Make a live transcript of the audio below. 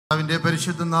അവന്റെ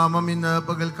പരിശുദ്ധ നാമം ഇന്ന്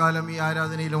പകൽക്കാലം ഈ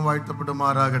ആരാധനയിലും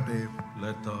വാഴ്ത്തപ്പെടുമാറാകട്ടെ.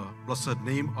 Let the blessed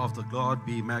name of the God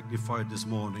be magnified this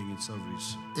morning in service.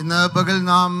 ഇന്ന് പകൽ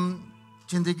നാം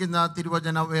ചിന്തിക്കുന്ന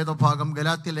തിരുവചന വേദഭാഗം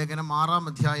ഗലാത്യ ലേഖനം 6-ാം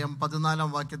അധ്യായം 14-ാം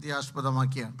വാക്യത്തെ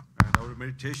ആസ്പദമാക്കിയാണ്. And our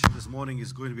meditation this morning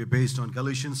is going to be based on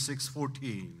Galatians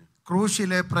 6:14.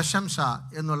 ക്രൂശിലെ പ്രശംസ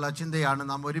എന്നുള്ള ചിന്തയാണ്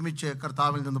നാം ഒരുമിച്ച്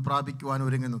കർത്താവിൽ നിന്ന് പ്രാപിക്കുവാൻ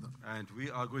ഒരുങ്ങുന്നത്. And we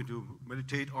are going to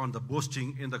meditate on the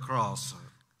boasting in the cross.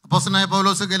 അപ്പോസ്തലനായ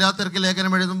പൗലോസ് ഗലാത്യർക്ക്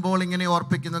ലേഖനം എഴുതുമ്പോൾ ഇങ്ങനെ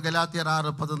ഓർപ്പിക്കുന്നു. ഗലാത്യർ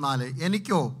 6:14,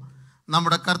 എനിക്കോ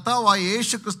നമ്മുടെ കർത്താവായ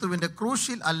യേശു ക്രിസ്തുവിന്റെ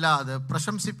ക്രൂശിൽ അല്ലാതെ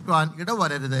പ്രശംസിക്കുവാൻ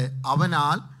ഇടവരരുത്.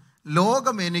 അവനാൽ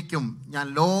ലോകം എനിക്കും ഞാൻ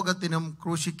ലോകത്തിനും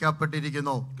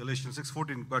ക്രൂശിക്കപ്പെട്ടിരിക്കുന്നു. Galatians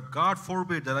 6:14, but God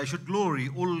forbid that I should glory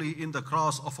only in the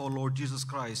cross of our Lord Jesus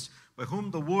Christ, by whom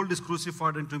the world is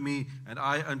crucified unto me and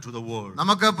I unto the world.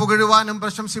 നമുക്ക് പുകഴുവാനും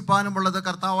പ്രശംസിപ്പാനും ഉള്ളത്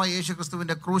കർത്താവായ യേശു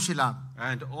ക്രിസ്തുവിന്റെ ക്രൂശിലാണ്.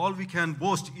 And all we can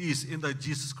boast is in the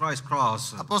Jesus Christ cross.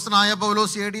 അപ്പോസ്തലനായ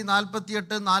പൗലോസ് AD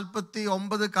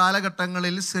 48-49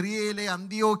 കാലഘട്ടങ്ങളിൽ സിറിയയിലെ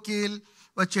അന്ത്യോക്യയിൽ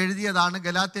വച്ച് എഴുതിയതാണ്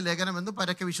ഗലാത്യ ലേഖനം എന്ന്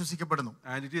പരക്കെ വിശ്വസിക്കപ്പെടുന്നു.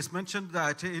 And it is mentioned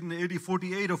that in AD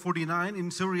 48 or 49 in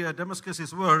Syria, Damascus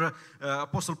is where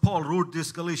Apostle Paul wrote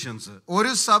these Galatians.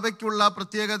 ഒരു സഭയ്ക്കുള്ള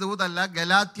പ്രത്യേക ദൂതല്ല,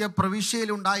 ഗലാത്യ പ്രവിശ്യയിൽ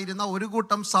ഉണ്ടായിരുന്ന ഒരു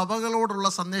കൂട്ടം സഭകളോടുള്ള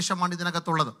സന്ദേശമാണ്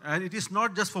ഇതിനകത്തുള്ളത്. And it is not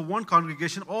just for one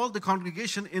congregation, all the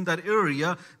congregation in that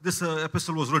area this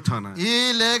epistle was written. ഈ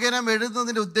ലേഖനം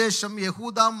എഴുതുന്നതിന്റെ ഉദ്ദേശം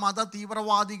യഹൂദ മത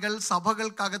തീവ്രവാദികൾ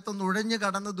സഭകൾക്കകത്ത് നുഴഞ്ഞു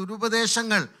കടന്ന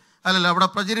ദുരുപദേശങ്ങൾ അവിടെ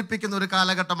പ്രചരിപ്പിക്കുന്ന ഒരു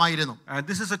കാലഘട്ടമായിരുന്നു. And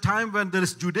this is a time when there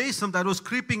is Judaism that was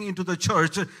creeping into the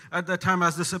church at that time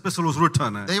as this epistle was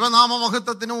written. ദൈവനാമ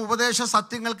മഹത്വത്തിനും ഉപദേശ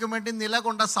സത്യങ്ങൾക്കും വേണ്ടി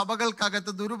നിലകൊണ്ട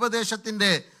സഭകൾക്കകത്ത്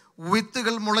ദുരുപദേശത്തിന്റെ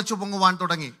വിത്തുകൾ മുളച്ചു പൊങ്ങുവാൻ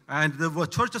തുടങ്ങി. And the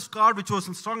church of God which was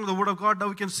strong in the word of God, now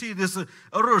we can see this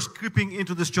errors creeping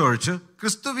into this church.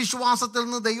 ക്രിസ്തു വിശ്വാസത്തിൽ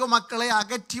നിന്ന് ദൈവമക്കളെ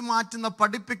അകറ്റി മാറ്റുന്ന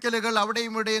പഠിപ്പിക്കലുകൾ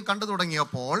അവിടെയും ഇവിടെയും കണ്ടു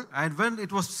തുടങ്ങിയപ്പോൾ, and when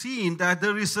it was seen that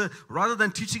there is rather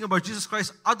than teaching about Jesus Christ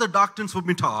other doctrines were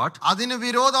being taught, അതിന്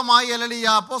വിരോധമായി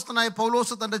അപ്പോസ്തലനായ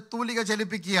പൗലോസ് തന്റെ തൂലിക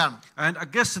ചലിപ്പിക്കുകയാണ്. and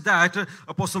against that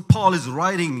Apostle Paul is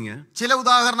writing. ചില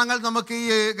ഉദാഹരണങ്ങൾ നമുക്ക്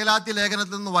ഈ ഗലാത്യ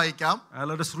ലേഖനത്തിൽ നിന്ന് വായിക്കാം.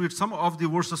 Let us read some of the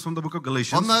verses from the book of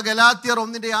Galatians. ഒന്ന് ഗലാത്യർ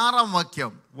 1:6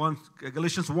 വാക്യം.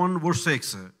 Galatians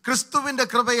 1:6. ക്രിസ്തുവിന്റെ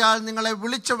കൃപയാൽ നിങ്ങളെ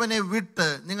വിളിച്ചവനെ വിട്ട്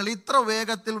നിങ്ങൾ ഇത്ര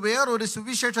വേഗത്തിൽ വേറൊരു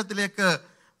സുവിശേഷത്തിലേക്ക്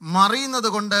മറിയുന്നത്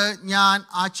കൊണ്ട് ഞാൻ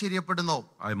ആശ്ചര്യപ്പെടുന്നു.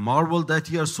 I marvel that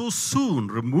ye are so soon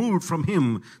removed from him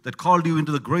that called you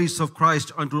into the grace of Christ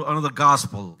unto another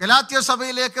gospel. Galatia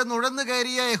സഭയിലേക്ക് നുഴഞ്ഞു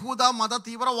കയറിയ യഹൂദ മത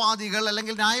തീവ്രവാദികൾ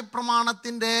അല്ലെങ്കിൽ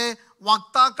ന്യായപ്രമാണത്തിന്റെ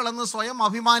വക്താക്കൾ എന്ന് സ്വയം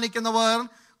അഭിമാനിക്കുന്നവർ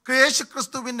യേശു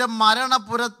ക്രിസ്തുവിന്റെ മരണ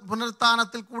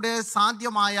പുനരുത്ഥാനത്തിൽ കൂടെ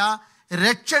സാധ്യമായ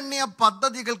രക്ഷണ്യ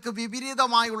പദ്ധതികൾക്ക്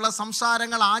വിപരീതമായുള്ള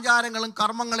സംസാരങ്ങൾ ആചാരങ്ങളും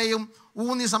കർമ്മങ്ങളെയും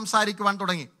ഊന്നി സംസാരിക്കുവാൻ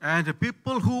തുടങ്ങി. And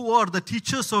people who are the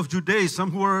teachers of Judaism,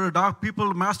 who are people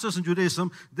masters in Judaism,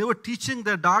 they were teaching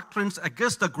their doctrines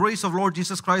against the grace of Lord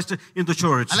Jesus Christ in the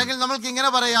church. അല്ലെങ്കിൽ നമുക്ക്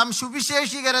ഇങ്ങനെ പറയാം,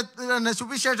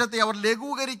 സുവിശേഷത്തെ അവർ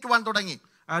ലഘൂകരിക്കുവാൻ തുടങ്ങി.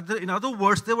 In other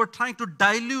words, they were trying to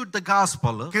dilute the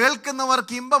gospel.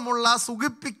 കേൾക്കുന്നവർക്ക് ഇമ്പമുള്ള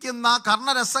സുഖിപ്പിക്കുന്ന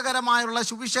കർണരസകരമായുള്ള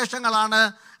സുവിശേഷങ്ങളാണ്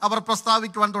അവർ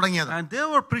പ്രസ്താവിക്കുവാൻ തുടങ്ങിയത്. And they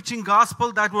were preaching gospel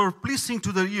that were pleasing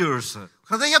to their ears.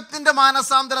 ഹൃദയത്തിന്റെ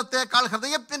മാനസാന്തരത്തെക്കാൾ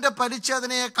ഹൃദയത്തിന്റെ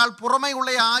പരിച്ഛേദനയേക്കാൾ പുറമെയുള്ള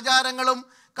ആചാരങ്ങളും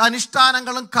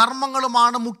അനുഷ്ഠാനങ്ങളും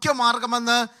കർമ്മങ്ങളുമാണ് മുഖ്യ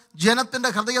മാർഗമെന്ന് ജനത്തിന്റെ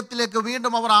ഹൃദയത്തിലേക്ക്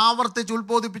വീണ്ടും അവർ ആവർത്തിച്ച്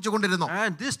ഉത്ബോധിപ്പിച്ചുകൊണ്ടിരുന്നു.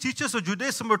 And these teachers of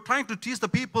Judaism were trying to teach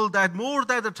the people that more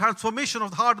than the transformation of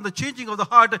the heart and the changing of the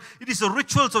heart, it is the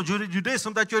rituals of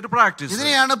Judaism that you have to practice.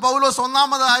 ഇതിനെയാണ് പൗലോസ്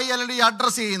ഒന്നാമതായി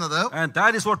address ചെയ്യുന്നത്. And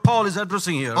that is what Paul is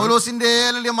addressing here. പൗലോസിന്റെ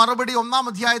മറുപടി 1-ാം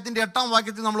അധ്യായത്തിന്റെ 8-ാം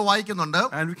വാക്യത്തിൽ നമ്മൾ വായിക്കുന്നുണ്ട്.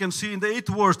 And we can see in the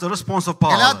 8th verse the response of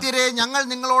Paul. ഗലാത്യരെ, ഞങ്ങൾ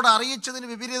നിങ്ങളോട് അറിയിച്ചതിന്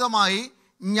വിപരീതമായി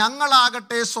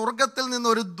ഞങ്ങളാകട്ടെ സ്വർഗത്തിൽ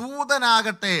നിന്നൊരു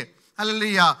ദൂതനാകട്ടെ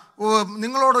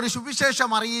നിങ്ങളോടൊരു സുവിശേഷം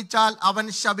അറിയിച്ചാൽ അവൻ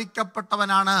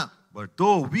ശപിക്കപ്പെട്ടവനാണ്. But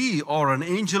though we or an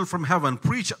angel from heaven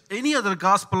preach any other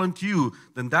gospel unto you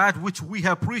than that which we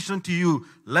have preached unto you,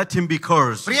 let him be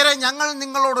cursed. പ്രിയരെ, ഞങ്ങൾ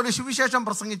നിങ്ങളോടൊരു സുവിശേഷം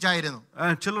പ്രസംഗിച്ചായിരുന്നു.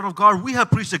 And children of God, we have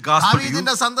preached the gospel to you.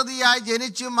 ദാവീദിന്റെ സന്തതിയായി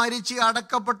ജനിച്ച് മരിച്ച്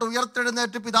അടക്കപ്പെട്ട്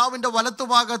ഉയർത്തെഴുന്നേറ്റ് പിതാവിന്റെ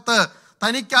വലത്തുഭാഗത്ത്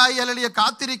തനിക്കായി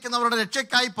കാത്തിരിക്കുന്നവരുടെ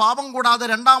രക്ഷയ്ക്കായി പാപം കൂടാതെ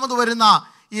രണ്ടാമത് വരുന്ന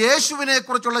യേശുവിനെ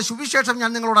കുറിച്ചുള്ള സുവിശേഷം ഞാൻ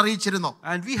നിങ്ങളോട് അറിയിച്ചിരുന്നു.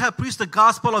 And we have preached the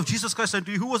gospel of Jesus Christ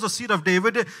unto you, who was the seed of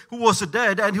David, who was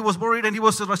dead and he was buried and he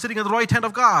was sitting at the right hand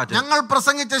of God. ഞങ്ങൾ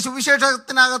പ്രസംഗിച്ച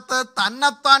സുവിശേഷത്തിനകത്ത്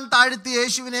തന്നെത്താൻ താഴ്ത്തിയ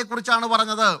യേശുവിനെ കുറിച്ചാണ്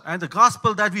പറഞ്ഞത്. And the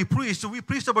gospel that we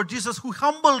preached about Jesus who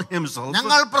humbled himself.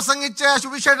 ഞങ്ങൾ പ്രസംഗിച്ച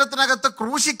സുവിശേഷത്തിനകത്ത്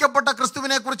ക്രൂശിക്കപ്പെട്ട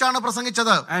ക്രിസ്തുവിനെ കുറിച്ചാണ്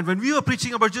പ്രസംഗിച്ചത്. And when we were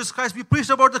preaching about Jesus Christ, we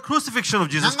preached about the crucifixion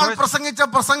of Jesus Christ. ഞങ്ങൾ പ്രസംഗിച്ച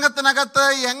പ്രസംഗത്തിനകത്ത്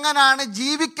എങ്ങനെയാണ്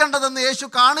ജീവിക്കേണ്ടതെന്ന് യേശു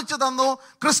കാണിച്ചു തന്നു,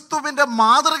 ക്രിസ്തുവിന്റെ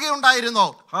മാതൃകയുണ്ടായിരുന്നോ?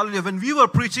 Hallelujah. When we were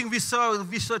preaching, we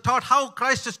taught how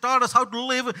Christ has taught us how to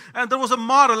live, and there was a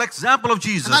model example of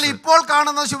Jesus. എന്നാൽ ഇപ്പോൾ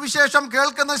കാണുന്ന സുവിശേഷം,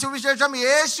 കേൾക്കുന്ന സുവിശേഷം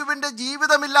യേശുവിന്റെ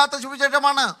ജീവിതമില്ലാത്ത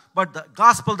സുവിശേഷമാണ്. But the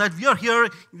gospel that we are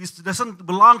hearing doesn't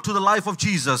belong to the life of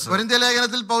Jesus. കൊരിന്ത്യ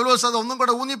ലേഖനത്തിൽ പൗലോസ് അത് ഒന്നും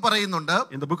കൂടെ ഊന്നി പറയുന്നുണ്ട്.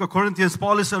 In the book of Corinthians,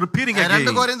 Paul is repeating again.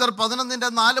 2 കൊരിന്ത്യർ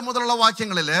 11:4 മുതലുള്ള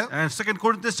വാക്യങ്ങളില്, And 2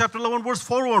 Corinthians chapter 11 verse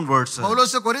 4 onwards,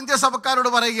 പൗലോസ് കൊരിന്ത്യ സഭക്കാരോട്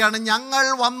പറയുകയാണ്, ഞങ്ങൾ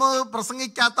വന്ന്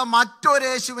പ്രസംഗിക്കാത്ത മറ്റൊരു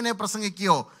യേശുവിനെ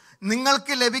പ്രസംഗിക്കുകയോ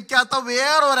നിങ്ങൾക്ക് ലഭിക്കാത്ത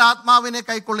വേറൊരു ആത്മാവിനെ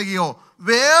കൈക്കൊള്ളുകയോ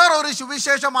വേറൊരു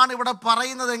സുവിശേഷമാണ് ഇവിടെ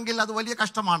പറയുന്നതെങ്കിൽ അത് വലിയ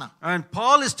കഷ്ടമാണ്. And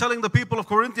Paul is telling the people of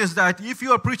Corinthians that if you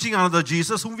are preaching another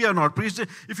Jesus whom we have not preached,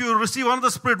 if you receive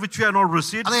another spirit which we have not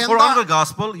received, or another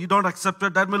gospel you don't accept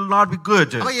it, that will not be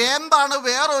good. അപ്പോൾ എന്താണ്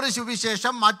വേറൊരു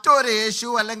സുവിശേഷം, മറ്റൊരു യേശു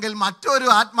അല്ലെങ്കിൽ മറ്റൊരു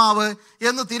ആത്മാവ്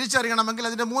എന്ന് തിരിച്ചറിയണമെങ്കിൽ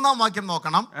അതിന്റെ മൂന്നാം വാക്യം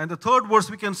നോക്കണം. And the third verse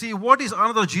we can see what is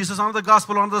another Jesus, another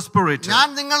gospel, another spirit. ഞാൻ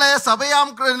നിങ്ങളെ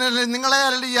നിങ്ങളെ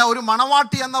ഒരു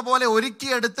മണവാട്ടി എന്ന പോലെ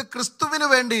ഒരുക്കിയെടുത്ത് ക്രിസ്തുവിന്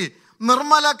വേണ്ടി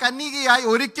നിർമ്മല കന്യകയായി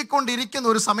ഒരുക്കിക്കൊണ്ടിരിക്കുന്ന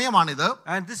ഒരു സമയമാണിത്.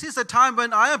 And this is a time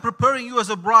when I am preparing you as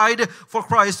a bride for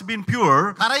Christ, being pure.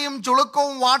 കറയും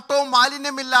ചുളുക്കവും വാട്ടവും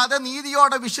മാലിന്യമില്ലാതെ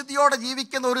നീതിയോടെ വിശുദ്ധിയോടെ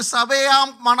ജീവിക്കുന്ന ഒരു സഭയാം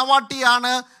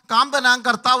മണവാട്ടിയാണ് കാന്തനാം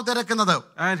കർത്താവ് തിരക്കുന്നത്.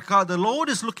 And the Lord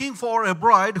is looking for a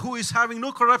bride who is having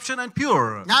no corruption and pure.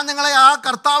 ഞാൻ നിങ്ങളെ ആ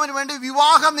കർത്താവിന് വേണ്ടി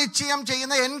വിവാഹം നിശ്ചയം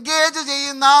ചെയ്യുന്ന, എൻഗേജ്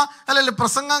ചെയ്യുന്ന അല്ലെങ്കിൽ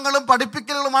പ്രസംഗങ്ങളും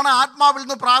പഠിപ്പിക്കലുകളുമാണ് ആത്മാവിൽ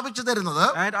നിന്ന് പ്രാപിച്ചു തരുന്നത്.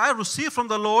 And I receive from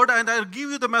the Lord and I give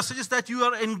you the messages that you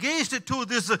are engaged to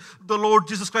this the Lord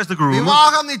Jesus Christ the groom.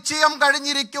 വിവാഹ നിശ്ചയം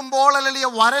കഴിഞ്ഞിരിക്കുമ്പോൾ അല്ലെങ്കിൽ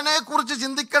വരനെ കുറിച്ച്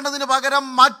ചിന്തിക്കേണ്ടതിന് പകരം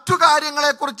മറ്റു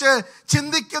കാര്യങ്ങളെ കുറിച്ച്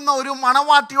ചിന്തിക്കുന്ന ഒരു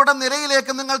മണവാട്ടിയുടെ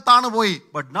നിലയിലേക്ക് നിങ്ങൾ താണുപോയി.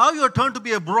 But now you are turned to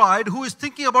be a bride who is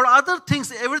thinking about other things,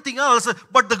 everything else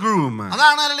but the groom.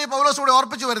 അതാണ് അല്ലെങ്കിൽ പൗലോസ് ഇവിടെ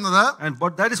ഓർപ്പിച്ചു വരുന്നത്. And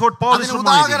but that is what Paul is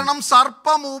reminding. ഉദാഹരണം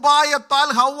സർപ്പം ഉപായത്താൽ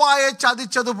ഹവ്വായെ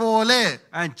ചതിച്ചതുപോലെ.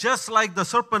 And just like the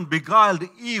serpent beguiled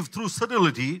Eve through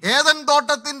subtlety, Eden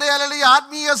തോട്ടത്തിന്റെ അല്ലെങ്കിൽ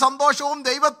ആത്മീയ സന്തോഷവും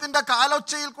ദൈവത്തിന്റെ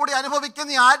കാലൊച്ചയിൽ കൂടി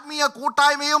അനുഭവിക്കുന്ന ആത്മീയ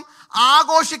കൂട്ടായ്മയും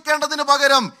ആഘോഷിക്കേണ്ടതിന്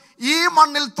പകരം ഈ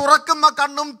മണ്ണിൽ തുറക്കുന്ന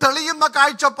കണ്ണും തെളിയുന്ന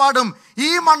കാഴ്ചപ്പാടും ഈ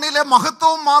മണ്ണിലെ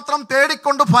മഹത്വവും മാത്രം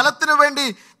തേടിക്കൊണ്ട് ഫലത്തിനു വേണ്ടി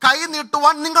കൈ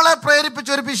നീട്ടുവാൻ നിങ്ങളെ പ്രേരിപ്പിച്ച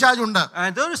ഒരു പിശാചുണ്ട്.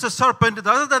 And there is a serpent,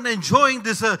 rather than enjoying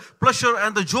this pleasure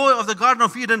and the joy of the Garden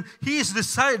of Eden, he is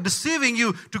deceiving you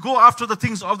to go after the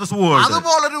things of this world.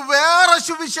 അതുപോലൊരു വേറെ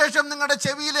സുവിശേഷം നിങ്ങളുടെ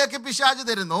ചെവിയിലേക്ക് പിശാച്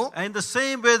തരുന്നു. And the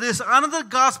same way this another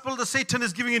gospel the Satan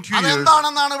is giving it to you.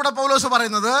 അതെന്താണെന്നാണ് ഇവിടെ പൗലോസ്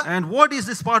പറയുന്നത്. And what is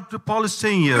this part Paul is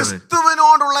saying here?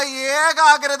 ക്രിസ്തുവിനോടുള്ള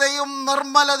ഏകാഗ്രതയും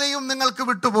നിർമ്മലതയും നിങ്ങൾക്ക്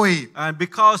വിട്ടുപോയി. And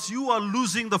because you are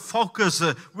losing the focus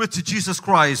with Jesus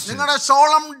Christ. നിങ്ങളുടെ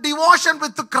solemn devotion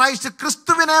with Christ,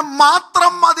 ക്രിസ്തുവിനെ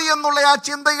മാത്രം മതി എന്നുള്ള ആ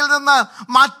ചിന്തയിൽ നിന്ന്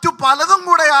മറ്റു പലതും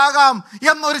കൂടെ ആകാം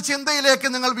എന്നൊരു ചിന്തയിലേക്ക്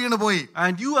നിങ്ങൾ വീണുപോയി.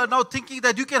 And you are now thinking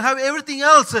that you can have everything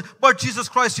else but Jesus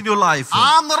Christ in your life. ആ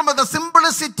നിർമ്മത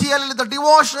സിംപ്ലിസിറ്റി അല്ലെങ്കിൽ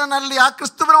ഡിവോഷൻ അല്ലെങ്കിൽ ആ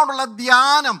ക്രിസ്തുവിനോടുള്ള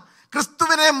ധ്യാനം,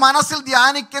 ക്രിസ്തുവിനെ മനസ്സിൽ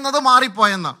ധ്യാനിക്കുന്നത്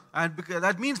മാറിപ്പോയെന്ന്. And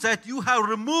that means that you have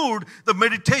removed the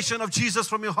meditation of Jesus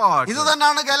from your heart. ഇത്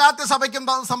തന്നെയാണ് ഗലാത്യ സഭയ്ക്കും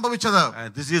സംഭവിച്ചത്. And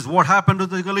this is what happened to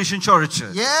the Galatian church.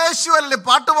 യേശുവല്ലേ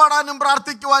പാട്ടുപാടാനും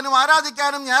പ്രാർത്ഥിക്കുവാനും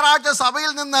ആരാധിക്കാനും ഞായറാഴ്ച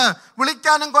സഭയിൽ നിന്ന്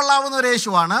വിളിക്കാനും കൊള്ളാവുന്ന ഒരു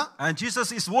യേശുവാണ്. And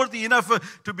Jesus is worthy enough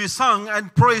to be sung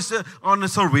and praised on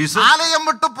a service. ആലയം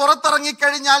വിട്ട് പുറത്തിറങ്ങി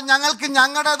കഴിഞ്ഞാൽ ഞങ്ങൾക്ക്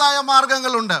ഞങ്ങളുടേതായ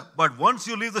മാർഗങ്ങളുണ്ട്. But once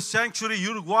you leave the sanctuary,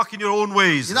 you walk in your own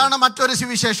ways. ഇതാണ് മറ്റൊരു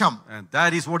സുവിശേഷം. And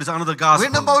that is what is another gospel.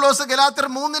 വീണ്ടും പൗലോസ് ഗലാത്യർ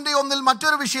 3:1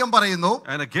 മറ്റൊരു വിഷയം പറയുന്നു.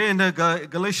 And again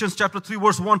Galatians chapter 3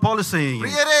 verse 1 Paul is saying,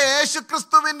 പ്രിയരേ,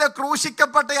 യേശുക്രിസ്തുവിന്റെ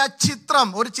ക്രൂശിക്കപ്പെട്ട ആ ചിത്രം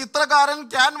ഒരു ചിത്രകാരൻ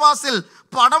ക്യാൻവാസിൽ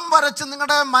പടം വരച്ച്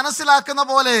നിങ്ങളുടെ മനസ്സിലാക്കുന്ന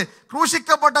പോലെ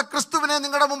ക്രൂശിക്കപ്പെട്ട ക്രിസ്തുവിനെ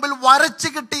നിങ്ങളുടെ മുമ്പിൽ വരച്ചു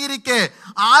കിട്ടിയിരിക്കെ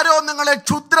ആരോ നിങ്ങളെ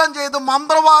ക്ഷുദ്രം ചെയ്ത്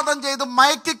മന്ത്രവാദം ചെയ്ത്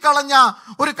മയക്കിക്കളഞ്ഞ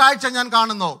ഒരു കാഴ്ച ഞാൻ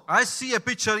കാണുന്നു. I see a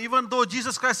picture, even though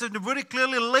Jesus Christ is very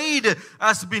clearly laid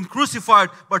as been crucified,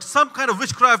 but some kind of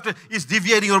witchcraft is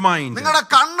deviating your mind. നിങ്ങളുടെ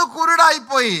കണ്ണ് കുരുടായി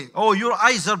പോയി. Oh, your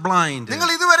eyes are blind.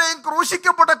 നിങ്ങൾ ഇതുവരെയും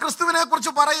ക്രൂശിക്കപ്പെട്ട ക്രിസ്തുവിനെ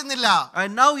കുറിച്ച് പറയുന്നില്ല. And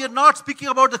now you're not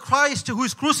speaking about the Christ who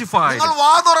is crucified. നിങ്ങൾ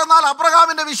വാ തുറന്നാൽ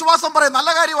അബ്രഹാമിന്റെ വിശ്വാസം പറയും, നല്ല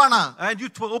കാര്യമാണ്. And you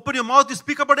open your mouth, you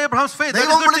speak about Abraham's faith. That is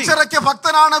ദൈവം good thing. വിളിച്ചിറക്കിയ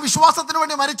ഭക്തനാണ്, വിശ്വാസത്തിന്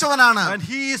വേണ്ടി മരിച്ചവനാണ്. And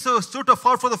he is stood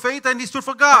fought for the faith and he stood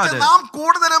for God. നാം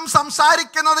കൂടുതലും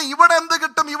സംസാരിക്കുന്നത് ഇവിടെ എന്ത്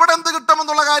കിട്ടും ഇവിടെ എന്ത് കിട്ടും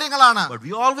എന്നുള്ള കാര്യങ്ങളാണ്. But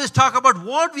we always talk about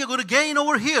what we are going to gain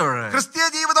over here. ക്രിസ്തീയ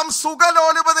ജീവിതം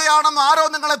സുഖലോലുപതയാണെന്ന് ആരോ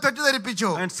നിങ്ങളെ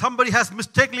തെറ്റിദ്ധരിപ്പിച്ചു. And somebody has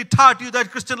mistakenly taught you that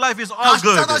Christian life is all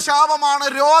good. കഷ്ടത ശാപമാണ്,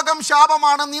 രോഗം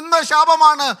ശാപമാണ്, നിന്ദ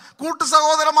ശാപമാണ്, കൂട്ടു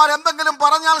സഹോദരന്മാർ എന്തെങ്കിലും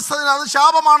പറഞ്ഞാൽ അത്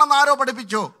ശാപമാണെന്ന് ആരോ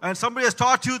പഠിപ്പിച്ചു. And somebody has has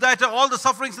taught you that all the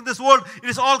sufferings in this world, it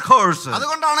is all curse.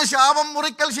 അതുകൊണ്ടാണ് ശാപം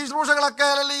മുറിക്കൽ ശുശ്രൂഷകളൊക്കെ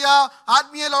ഹല്ലേലൂയ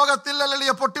ആത്മീയ ലോകത്തിൽ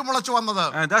ഹല്ലേലൂയ പൊട്ടിമുളച്ചു വന്നത്.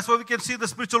 And that's why we can see the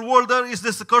spiritual world there is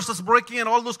this curses breaking and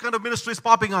all those kind of ministries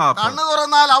popping up. കണ്ണു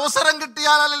തുറന്നാൽ അവസരം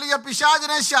കിട്ടിയാൽ hallelujah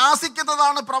പിശാചിനെ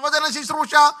ശാസിക്കുന്നതാണ് പ്രവചന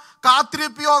ശുശ്രൂഷ,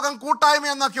 കാത്തിരിപ്പ് യോഗം, കൂട്ടായ്മ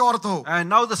എന്നൊക്കെ ഓർത്തു. And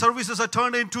now the services are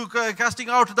turned into casting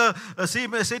out the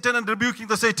Satan and rebuking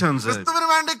the Satans. ക്രിസ്തുവിന്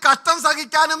വേണ്ടി കഷ്ടം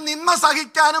സഹിക്കാനും നിന്ദ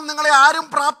സഹിക്കാനും നിങ്ങളെ ആരും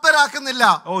പ്രാപ്തരാക്കുന്നില്ല.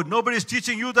 Oh, nobody is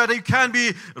teaching you that you can be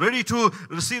ready to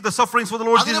receive the sufferings for the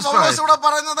Lord Jesus Paulose Christ. ഇവിടെ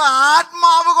പറയുന്നത്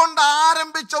ആത്മാവ് കൊണ്ട്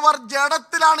ആരംഭിച്ചവർ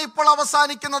ജഡത്തിലാണ് ഇപ്പോൾ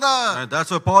അവസാനിക്കുന്നത്. And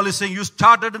that's why Paul is saying you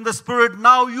started in the spirit,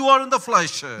 now you are in the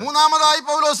flesh. മൂന്നാമതായി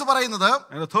പൗലോസ് പറയുന്നത്,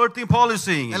 And the third thing Paul is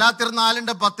saying, ഗലാത്യർ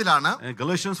 4:10 in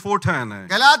Galatians 4:10,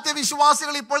 Galatia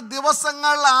വിശ്വാസികൾ ഇപ്പോൾ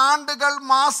ദിവസങ്ങൾ, ആണ്ടുകൾ,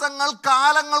 മാസങ്ങൾ,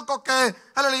 കാലങ്ങൾക്കൊക്കെ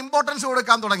അല്ല ഇമ്പോർട്ടൻസ്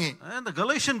കൊടുക്കാൻ തുടങ്ങി. And the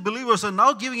Galatian believers are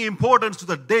now giving importance to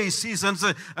the days, seasons,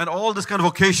 and all this kind of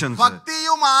occasions.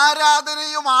 ഭക്തിയും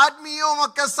ആരാധനയും ആത്മീയവും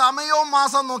ഒക്കെ സമയവും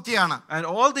മാസം നോക്കിയാണ്. And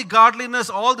all the godliness,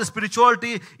 all the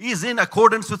spirituality is in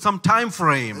accordance with some time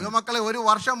frame. മക്കളെ, ഒരു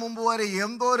വർഷം മുമ്പ് വരെ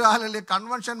എന്തോരു അല്ലെ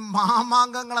കൺവെൻഷൻ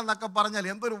മാമാങ്കങ്ങൾ എന്നൊക്കെ പറഞ്ഞാൽ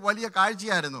എന്തൊരു വലിയ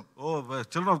കാഴ്ചയായിരുന്നു. Oh,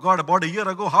 children of God, about a year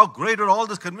ago, how great are all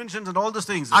these conventions and all these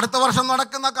things. അടുത്ത വർഷം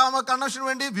നടക്കുന്ന കൺവെൻഷന്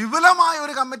വേണ്ടി വിപുലമായ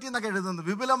ഒരു കമ്മിറ്റി എന്നൊക്കെ എഴുതുന്നു.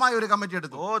 വിപുലമായ ഒരു കമ്മിറ്റി എടുത്തു.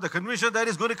 Oh, the convention that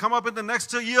is going to come up in the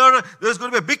next year, there is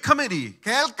going to be a big committee.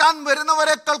 കേൾക്കാൻ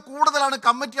വരുന്നവരെക്കാൾ കൂടുതലാണ്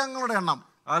കമ്മിറ്റി അംഗങ്ങളുടെ എണ്ണം.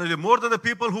 More than the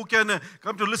people who can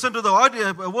come to listen to the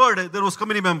word, there was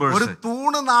committee members. ഒരു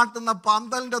തൂണ് നാട്ടുന്ന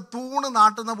പന്തലിന്റെ തൂണ്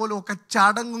നാട്ടുന്ന പോലെ ഒക്കെ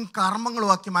ചടങ്ങും കർമ്മങ്ങളും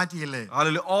ആക്കി മാറ്റിയില്ലേ.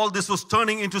 All this was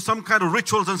turning into some kind of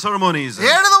rituals and ceremonies.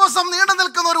 7 ദിവസം നീണ്ടു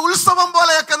നിൽക്കുന്ന ഒരു ഉത്സവം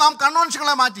പോലെയൊക്കെ നാം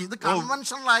കൺവെൻഷനുകളെ മാറ്റി. ഇത്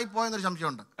കൺവെൻഷനിലായി പോയെന്നൊരു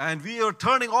സംശയമുണ്ട്. And we are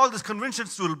turning all these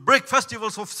conventions to break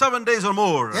festivals of 7 days or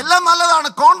more. എല്ലാം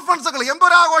നല്ലതാണ്. കോൺഫറൻസുകൾ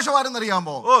എന്തൊരു ആഘോഷമായിരുന്നു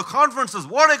അറിയാമോ? Oh, conferences,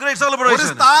 what a great celebration.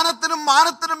 ഒരു സ്ഥാനത്തിനും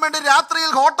മാനത്തിനും വേണ്ടി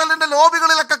രാത്രിയിൽ ഹോട്ടലിന്റെ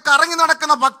ലോബികളിൽ കറങ്ങി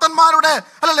നടക്കുന്ന ഭക്തന്മാരുടെ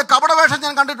അല്ലല്ലേ കപടവേഷം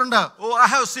ഞാൻ കണ്ടിട്ടുണ്ട്. Oh, I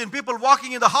have seen people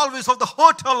walking in the hallways of the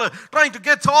hotel trying to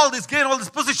get all these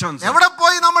positions. എവിടെ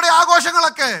പോയി നമ്മുടെ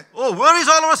ആഘോഷങ്ങളൊക്കെ? Oh, where is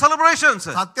all our celebrations?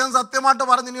 സത്യമായിട്ട്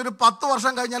പറഞ്ഞു, ഇനി ഒരു 10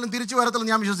 വർഷം കഴിഞ്ഞാലും തിരിച്ചു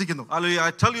വരത്തില്ലെന്ന് ഞാൻ വിശ്വസിക്കുന്നു.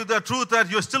 I tell you the truth that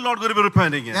you're still not going to be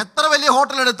repenting. എത്ര വലിയ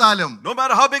ഹോട്ടൽ എടുത്താലും, no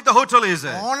matter how big the hotel is,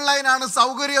 ഓൺലൈനാണ്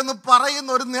സൗകര്യം എന്ന്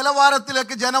പറയുന്ന ഒരു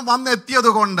നിലവാരത്തിലേക്ക് ജനം വന്നെത്തിയത്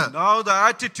കൊണ്ട് now the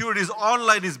attitude is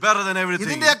online is better than everything.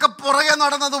 ഇതിന്റെയൊക്കെ പുറകെ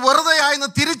നടന്നത് വെറുതെയായി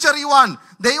തിരിച്ചറിയുവാൻ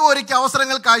ദൈവം ഒരുക്കിയ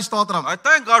അവസരങ്ങൾക്കായി സ്തോത്രം. I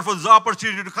thank God for this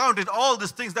opportunity to count it all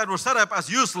these things that were set up as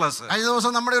useless. കഴിഞ്ഞ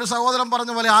ദിവസം നമ്മുടെ ഒരു സഹോദരൻ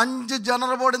പറഞ്ഞ പോലെ 5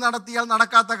 ജനറൽ ബോഡി നടത്തിയാൽ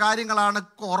നടക്കാത്ത കാര്യങ്ങളാണ്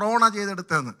corona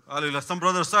ചെയ്തെടുത്തതെന്ന്. Some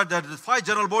brothers said that 5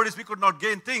 general bodies we could not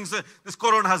gain things. This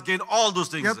corona has gained all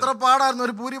those things. എത്ര പാടായിരുന്നു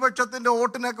ഒരു ഭൂരിപക്ഷത്തിന്റെ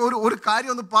വോട്ടിനൊക്കെ ഒരു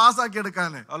കാര്യം ഒന്ന് പാസ്സാക്കി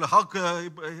എടുക്കാൻ. How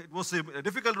it was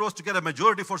difficult was to get a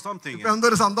majority for something.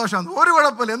 എന്തൊരു സന്തോഷമാണ്. ഒരു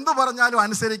കുഴപ്പമില്ല, എന്ത് പറഞ്ഞാലും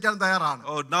അനുസരിക്കാൻ തയ്യാറാണ്.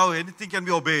 Oh, now anything can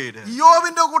be obeyed.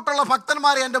 യോബിന്റെ കൂട്ടുള്ള ഭക്തന്മാരെ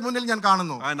എന്റെ മുന്നിൽ ഞാൻ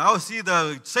കാണുന്നു. I now see the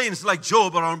saints like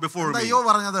Job around before me. യോബ്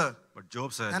പറഞ്ഞത്, but Job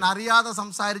said, ഞാൻ അറിയാതെ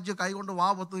സംസാരിച്ച് കൈകൊണ്ട്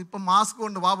വാപത്തു, ഇപ്പൊ മാസ്ക്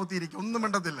കൊണ്ട് വാപത്തിയിരിക്കും, ഒന്നും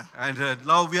മിണ്ടത്തില്ല. And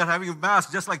now we are having a mask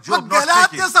just like Job, not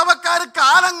Galatia സഭക്കാർ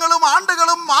കാലങ്ങളും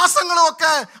ആണ്ടുകളും മാസങ്ങളും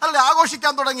ഒക്കെ അല്ലേ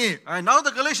ആഘോഷിക്കാൻ തുടങ്ങി. And now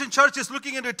the Galatian church is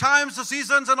looking into times, the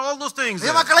seasons and all those things.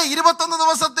 ഈ മക്കളെ 21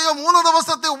 ദിവസത്തെയോ 3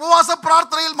 ദിവസത്തെയോ ഉപവാസ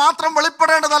പ്രാർത്ഥനയിൽ മാത്രം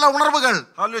വെളിപ്പെടേണ്ടതല്ല ഉണർവുകൾ.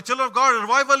 Hallelujah, children of God,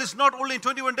 revival is not only in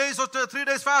 21 days or 3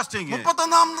 days fasting.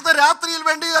 31ാമത്തെ രാത്രിയിൽ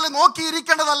വേണ്ടി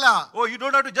നോക്കിയിരിക്കേണ്ടതല്ല. Oh, you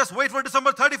don't have to just wait for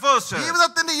December 31st.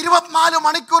 ജീവിതത്തിന്റെ 24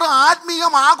 മണിക്കൂർ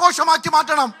ആത്മീയം ആഘോഷമാക്കി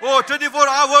മാറ്റണം. Oh, 24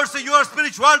 hours your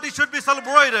spirituality should be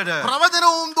celebrated.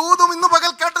 പ്രവചനവും ദൂതും ഇന്ന്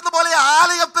പകൽ കേട്ടതുപോലെ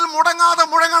ആലയത്തിൽ മുടങ്ങാതെ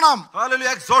മുഴങ്ങണം.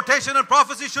 Hallelujah, exhortation and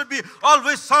prophecy should be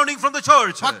always sounding from the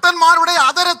church. ഭക്തന്മാരുടെ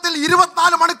അതരത്തിൽ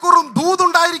 24 മണിക്കൂറും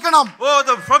ദൂതുണ്ടായിരിക്കണം.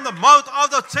 Oh, from the mouth of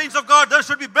the saints of God there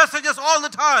should be messages all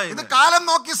the time. ഇത് കാലം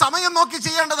നോക്കി സമയം നോക്കി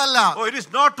ചെയ്യേണ്ടതല്ല. Oh, it is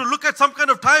not to look at some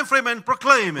kind of time frame and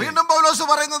proclaim. വീണ്ടും പൗലോസ്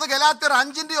പറയുന്നത് ഗലാത്യർ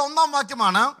 5:1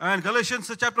 വാക്യമാണ്. And Galatians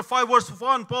chapter 5 verse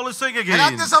 1, Paul is saying again,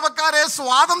 Galatia സഭക്കാരെ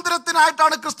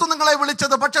സ്വാതന്ത്ര്യത്തിനായിട്ടാണ് ക്രിസ്തു നിങ്ങളെ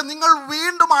വിളിച്ചത്, പക്ഷെ നിങ്ങൾ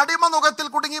വീണ്ടും അടിമനുഖത്തിൽ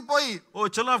കുടുങ്ങിപ്പോയി. Oh,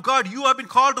 children of God, you have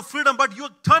been called to freedom, but you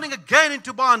are turning again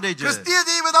into bondage. ക്രിസ്തീയ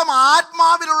ജീവിതം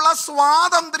ആത്മാവിലുള്ള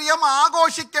സ്വാതന്ത്ര്യം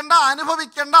ആഘോഷിക്കേണ്ട,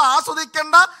 അനുഭവിക്കേണ്ട,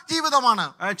 ആസ്വദിക്കേണ്ട ജീവിതമാണ്.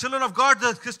 And children of God,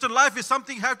 the Christian life is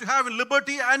something you have to have in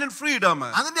liberty and in freedom.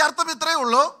 അതിന്റെ അർത്ഥം ഇത്രയേ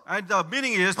ഉള്ളൂ. And the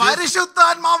meaning is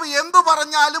പരിശുദ്ധാത്മാവ് എന്തു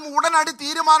പറഞ്ഞാലും ഉടനടി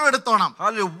തീരുമാനം എടുത്തോണം.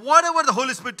 Whatever the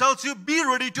Holy Spirit tells you, be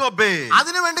ready to obey. obey.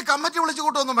 അതിനുവേണ്ടി കമ്മിറ്റി വിളിച്ചു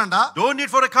കൂട്ടൊന്നും വേണ്ട. Don't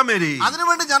need for a committee.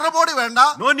 അതിനുവേണ്ടി ജനറൽ ബോഡി വേണ്ട.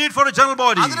 No need for a general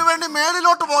body. അതിനുവേണ്ടി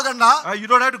മേളിലോട്ട് പോകണ്ട. You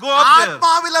don't have to go up there.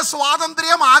 ആത്മാവിലെ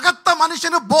സ്വാതന്ത്ര്യം അകത്ത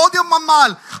മനുഷ്യന് ബോധ്യം വന്നാൽ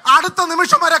അടുത്ത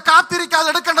നിമിഷം വരെ കാത്തിരിക്കാതെ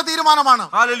എടുക്കേണ്ട തീരുമാനമാണ്.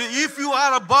 Hallelujah. If you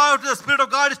are about, the Spirit of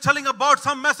God is telling about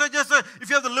some messages, if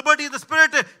you have the liberty in the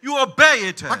Spirit, you obey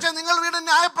it. പക്ഷേ നിങ്ങൾ വീണ്ടും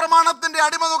ന്യായപ്രമാണത്തിന്റെ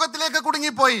അടിമമുഖത്തിലേക്ക്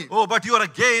കുടുങ്ങിപ്പോയി. Oh, but you are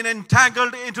again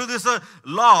entangled into this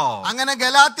law. അങ്ങനെ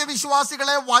ഗലാത്യ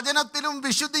വിശ്വാസികളെ വചനത്തിലും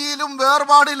വിശുദ്ധിയിലും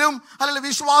വേർപാടിലും അല്ലെങ്കിൽ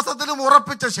വിശ്വാസത്തിലും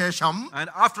ഉറപ്പിച്ച ശേഷം, And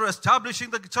after establishing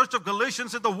the church of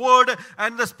Galatians in the word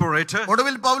and the Spirit,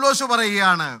 ഒടുവിൽ പൗലോസ്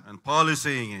പറയുകയാണ്, and Paul is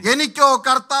saying, എനിക്കോ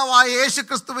കർത്താവായ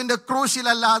യേശുക്രിസ്തുവിന്റെ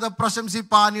ക്രൂശിലല്ലാതെ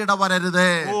പ്രശംസിപ്പാൻ ഇടവരരുത്.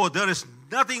 oh, there is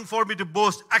nothing for me to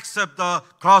boast except the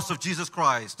cross of Jesus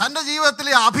Christ. തന്റെ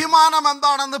ജീവിതത്തിലെ അഭിമാനം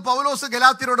എന്താണെന്ന് പൗലോസ്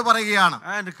ഗലാത്യരോട് പറയുകയാണ്.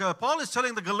 And Paul is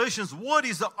telling the Galatians what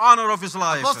is the honor of his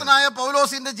life. അപ്പോസ്തലനായ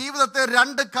പൗലോസിന്റെ ജീവിതത്തെ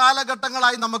രണ്ട്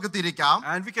കാലഘട്ടങ്ങളായി നമുക്ക് തിരിക്കാം.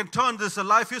 And we can turn this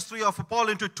life history of Paul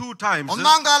into two times.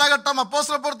 ഒന്നാം കാലഘട്ടം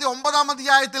അപ്പോസ്തലപ്രവൃത്തി 9-ാം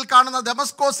അധ്യായത്തിൽ കാണുന്ന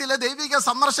ദമസ്കോസിലെ ദൈവിക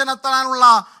സന്ദർശനത്തിനുള്ള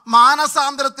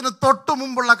മാനസാന്തരത്തിന് തൊട്ടു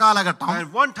മുമ്പുള്ള കാലഘട്ടം. And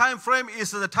one time frame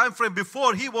is the time frame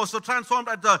before he was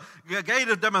transformed at the gate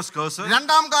of Damascus.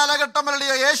 രണ്ടാം കാലഘട്ടം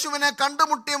യേശുവിനെ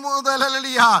കണ്ടുമുട്ടിയ മുതൽ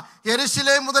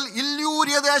യെരുശലേം മുതൽ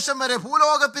ഇല്യൂരിയ ദേശം വരെ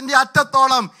ഭൂലോകത്തിന്റെ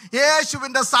അറ്റത്തോളം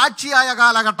യേശുവിന്റെ സാക്ഷിയായ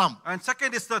കാലഘട്ടം. And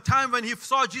second is the time when he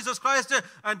saw Jesus Christ,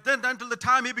 and then until the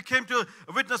time he became to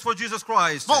witness for Jesus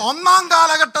Christ. ഒന്നാം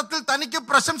കാലഘട്ടത്തിൽ തനിക്ക്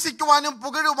പ്രശംസിക്കുവാനും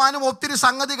പുകഴുവാനും ഒത്തിരി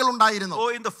സംഗതികൾ ഉണ്ടായിരുന്നു. Oh,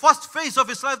 in the first phase of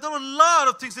his life there were a lot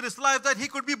of things in his life that he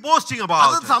could be boasting about.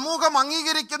 അത് സമൂഹം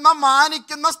അംഗീകരിക്കുന്ന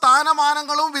മാനിക്കുന്ന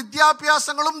സ്ഥാനമാനങ്ങളും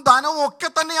വിദ്യാഭ്യാസങ്ങളും ധനവും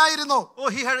ഒക്കെ തന്നെയായിരുന്നു. Oh,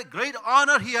 he had great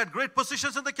honor, he had great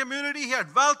positions in the community, he had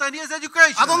wealth, and he has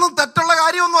education. അതൊന്നും തെറ്റുള്ള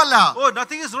കാര്യമൊന്നുമല്ല. Oh,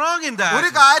 nothing is wrong in that. ഒരു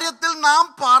കാര്യത്തിൽ നാം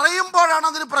പറയുമ്പോഴാണ്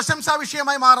അതിന് പ്രശംസാ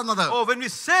വിഷയമായി മാറുന്നത്. Oh, when we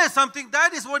say something,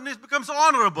 that is when it becomes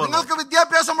honorable. നിങ്ങൾക്ക്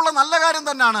വിദ്യാഭ്യാസമുള്ള നല്ല കാര്യം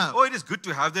തന്നെയാണ്. Oh, it is good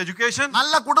to have the education.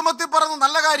 നല്ല കുടുംബത്തിൽ പറഞ്ഞ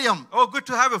നല്ല കാര്യം. Oh, good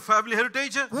to have a family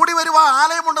heritage. കൂടി വരുവാ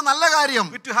ആലയമുണ്ട് നല്ല കാര്യം.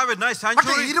 Good to have a nice പക്ഷേ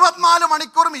sanctuary. 24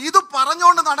 മണിക്കൂറും ഇത്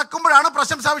പറഞ്ഞുകൊണ്ട് നടക്കുമ്പോഴാണ്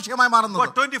പ്രശംസാ വിഷയമായി മാറുന്നത്.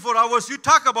 For 24 hours you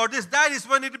talk about this, that is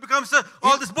when it becomes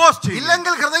all this boasting.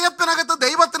 ഇല്ലെങ്കിൽ ഹൃദയത്തിനകത്ത്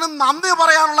ദൈവത്തിന് നന്ദി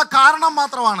പറയാനുള്ള കാരണം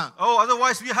മാത്രമാണ്. Oh,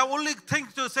 otherwise we have only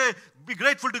things to say. Be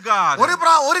grateful to God.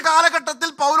 ഒരു കാലഘട്ടത്തിൽ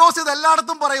പൗലോസ് ഇത്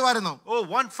എല്ലായിടത്തും പറയുമായിരുന്നു. Oh,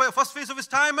 first phase of his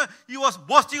time, he was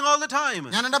boasting all the time.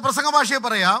 ഞാൻ എന്റെ പ്രസംഗ ഭാഷയെ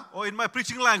പറയാം. Oh, in my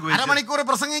preaching language. അരമണിക്കൂർ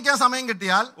പ്രസംഗിക്കാൻ സമയം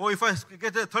കിട്ടിയാൽ, oh, if I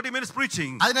get 30 minutes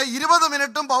preaching, അതിന് 20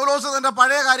 മിനിറ്റും പൗലോസ് തന്റെ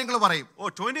പഴയ കാര്യങ്ങൾ പറയും.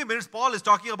 oh, 20 minutes Paul is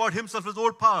talking about himself, his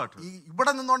old part.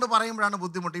 ഇവിടെ നിന്നുകൊണ്ട് പറയുമ്പോഴാണ്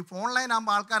ബുദ്ധിമുട്ട്. ഈ ഫോൺലൈൻ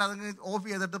ആകുമ്പോൾ ആൾക്കാർ അത് ഓഫ്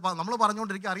ചെയ്തിട്ട് നമ്മൾ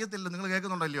പറഞ്ഞുകൊണ്ടിരിക്കുക അറിയത്തില്ല, നിങ്ങൾ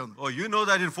കേൾക്കുന്നുണ്ടല്ലോ. Oh, you know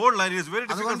that in phone line it is very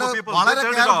difficult for people. വളരെ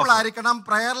കെയർഫുൾ ആയിരിക്കണം.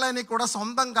 പ്രയർ ലൈനിൽ കൂടെ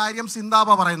സ്വന്തം കാര്യം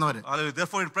സിന്താബ പറയുന്നവര്.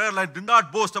 Therefore in prayer line do not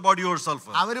boast about yourself.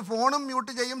 അവര് ഫോണും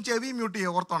മ്യൂട്ട് ചെയ്യും, ചെവി മ്യൂട്ട്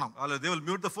ചെയ്യും, ഓർത്തോണം. They will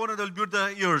mute the phone and they will mute the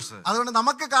ears. അതുകൊണ്ട്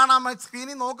നമുക്ക് കാണാം,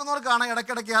 സ്ക്രീനിൽ നോക്കുന്നവർക്ക് കാണാം,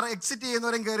 ഇടയ്ക്കിടയ്ക്ക് എക്സിറ്റ്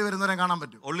ചെയ്യുന്നവരും കയറി വരുന്നവരും കാണാൻ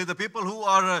പറ്റും. Only the people who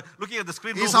are looking at the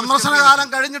screen. ഈ സന്ദർശനകാലം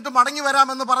കഴിഞ്ഞിട്ട് മടങ്ങി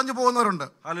വരാമെന്ന് പറഞ്ഞു പോകുന്നവരുണ്ട്.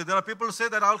 There are people who say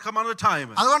that I'll come another time.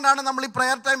 അതുകൊണ്ടാണ് നമ്മൾ ഈ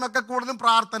പ്രയർ ടൈം ഒക്കെ കൂടുതലും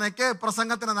പ്രാർത്ഥനയ്ക്ക്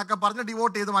പ്രസംഗത്തിനൊക്കെ പറഞ്ഞ്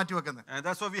ഡിവോട്ട് ചെയ്ത് മാറ്റി വെക്കുന്നത്. And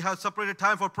that's why we have separated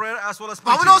time for prayer as well as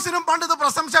preaching. പൗലോസിനും പണ്ട് ഇത്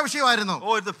പ്രശംസാ വിഷയമായിരുന്നു.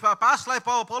 Oh, in the past life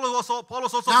Paul was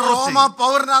also റോമ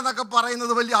പൗരനാന്നൊക്കെ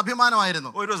പറയുന്നത് വലിയ അഭിമാനമായിരുന്നു.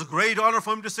 Oh, it was a great honor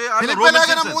for him to say I'm a Philippi Roman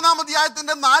ലേഖനം citizen. 3-ാം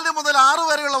അധ്യായത്തിന്റെ 4 മുതൽ 6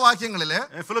 വരെയുള്ള വാക്യങ്ങളിൽ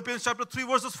Philippians chapter 3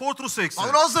 verses 4 through 6.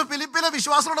 പൗലോസ് ഫിലിപ്പിലെ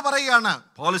വിശ്വാസികളോട് പറയുകയാണ്,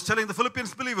 Paul is telling the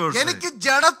Philippians believers, എനിക്ക്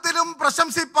ജഡത്തിലും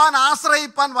പ്രശംസിപ്പാൻ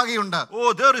ആശ്രയിപ്പാൻ വകയുണ്ട്.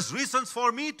 oh, there is reasons for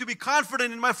me to be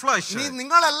confident in my flesh.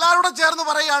 നിങ്ങൾ എല്ലാവരോടും ചേർന്ന്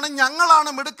പറയുകയാണ് ഞങ്ങളാണ്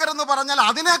മിടുക്കരെന്ന് പറഞ്ഞാൽ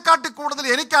അതിനെക്കാട്ടി കൂടുതൽ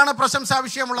എനിക്കാണ് പ്രശംസാ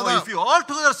വിഷയമുള്ളത്. If you all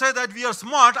together say that we are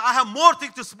smart, I have more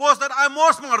things to boast that I am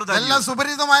more smarter than you. എല്ലാം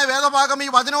സുപരിചിതമായ വേദഭാഗം ഈ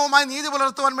വചനവുമായി നീതി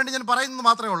പുലർത്തുവാൻ വേണ്ടി ഞാൻ പറയുന്നത്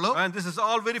മാത്രമേ ഉള്ളൂ. And this is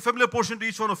all very familiar portion to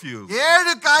each one of you.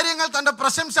 7 കാര്യങ്ങൾ തന്റെ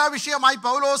പ്രശംസാ വിഷയമായി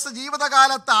പൗലോസ്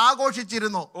ജീവിതകാലത്ത്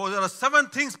ആഘോഷിച്ചിരുന്നു. Oh, there are 7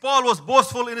 things Paul was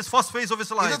boastful in his first phase of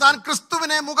his life. ഇത് താൻ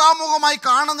ക്രിസ്തുവിനെ മുഖാമുഖമായി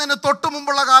കാണുന്നതിന് തൊട്ടു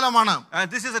മുമ്പുള്ള കാലമാണ്. And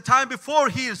this is a time before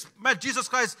he met Jesus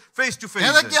Christ face to face.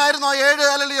 ഏതൊക്കെയായിരുന്നു 7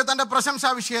 hallelujah തന്റെ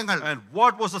പ്രശംസാ വിഷയങ്ങൾ? And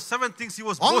what was the 7 things he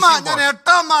was boasting ഒന്ന്, about? ഞാൻ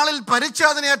 8-ാം നാളിൽ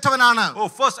പരിച്ഛേദനയേറ്റവനാണ്. Oh,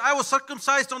 first I was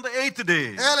circumcised on the 8th day.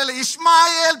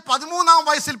 Ismail 13-ാം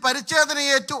വയസ്സിൽ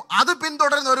പരിച്ഛേദനയേറ്റു. അത്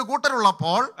പിന്തുടരുന്ന ഒരു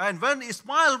കൂട്ടരുള്ളപ്പോൾ, And when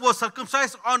Ismail was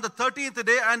circumcised on the 13th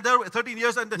day and there 13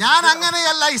 years and ഞാൻ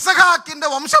അങ്ങനെയല്ല, ഇസഹാക്കിന്റെ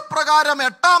വംശപ്രകാരം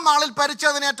 8-ാം നാളിൽ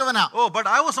പരിച്ഛേദനയേറ്റവനാ. Oh, but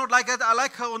I was not like that. I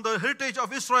like on the heritage of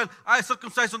Israel. I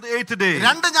circumcised on the 8th day.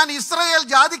 2, ഞാൻ Israel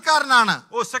ജാതിക്കാരനാണ്.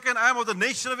 Oh, second, I am of the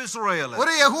nation of Israel.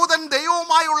 ഒരു യഹൂദൻ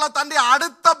ദൈവവുമായുള്ള തന്റെ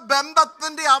അടുത്ത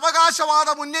ബന്ധത്തിന്റെ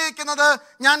അവകാശവാദം ഉന്നയിക്കുന്നത്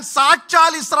ഞാൻ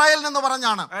സാക്ഷാൽ ഇസ്രായേൽ എന്ന്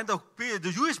പറഞ്ഞാണ്. And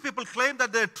the Jewish Jewish people claim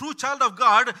that they're a true child of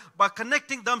God by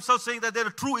connecting themselves, saying that they're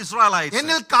a true Israelites.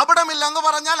 എന്നിൽ കപടമില്ലെന്ന്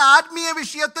പറഞ്ഞാൽ ആത്മീയ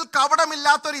വിഷയത്തിൽ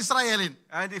കപടമില്ലാത്തൊരു ഇസ്രായേലിൻ.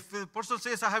 And if a person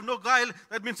says, I have no guile,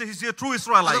 that means he's a true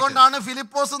Israelite. അതുകൊണ്ടാണ്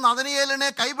ഫിലിപ്പോസ് നഥനയേലിനെ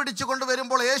കൈപിടിച്ചുകൊണ്ട്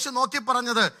വരുമ്പോൾ യേശു നോക്കി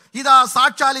പറഞ്ഞത്, ഇതാ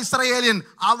സാക്ഷാൽ ഇസ്രായേലിൻ,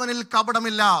 അവനിൽ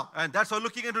കപടമില്ല. And that's why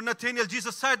looking into Nathanael,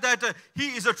 Jesus said that he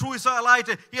is a true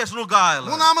Israelite, he has no guile.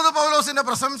 മൂന്നാമത് പൗലോസിന്റെ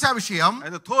പ്രശംസാ വിഷയം,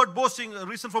 And the third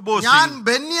reason for boasting, ഞാൻ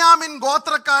Benyamin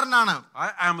ഗോത്രക്കാരനാണ്.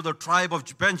 I am the tribe of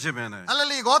Benjamin.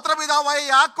 അല്ലല്ലേ, ഈ ഗോത്രപിതാവായ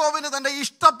യാക്കോബിന് തന്റെ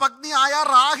ഇഷ്ടപത്നിയായ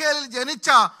റാഹേലിൽ ജനിച്ച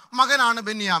മകനാണ്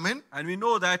Benyamin. And we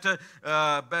know that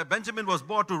Benjamin was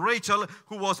born to Rachel,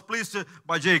 who was pleased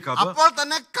by Jacob. അപ്പോൾ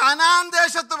തന്നെ കനാൻ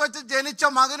ദേശത്ത് വെച്ച് ജനിച്ച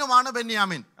മകനുമാണ്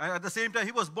Benyamin. And at the same time,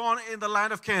 he was born in the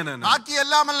land of Canaan. ബാക്കി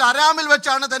എല്ലാം അരാമിൽ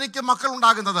വെച്ചാണ് തനിക്ക് മക്കൾ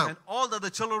ഉണ്ടാകുന്നത്. And all the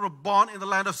other children were born in the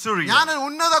land of Syria. ഞാൻ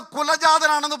ഉന്നത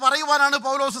കുലജാതനാണെന്ന് പറയുവാനാണ്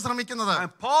പൗലോസ് ശ്രമിക്കുന്നത്.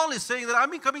 And Paul is saying that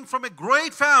I'm coming from a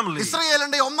great family.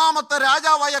 ഇസ്രായേലിന്റെ ഒന്നാമത്തെ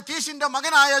രാജാവായ കീശിന്റെ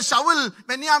മകനായ Saul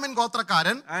Benyamin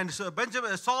ഗോത്രക്കാരൻ. And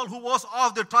Saul, who was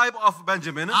of the tribe of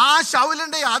Benjamin. ആ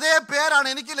ശൗലിന്റെ അതേ പേരാണ്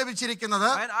എനിക്ക് ലഭിച്ചിരിക്കുന്നത്.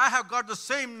 And I have got the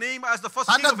same name as the first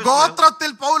king തന്റെ of Israel.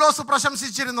 ഗോത്രത്തിൽ പൗലോസ്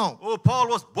പ്രശംസിച്ചിരുന്നു. Oh, Paul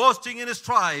was boasting in his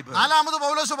tribe. നാലാമത്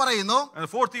പൗലോസ് പറയുന്നു, And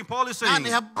the fourth thing Paul is ഞാൻ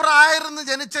saying, ഹെബ്രായരിൽ നിന്ന്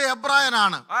ജനിച്ച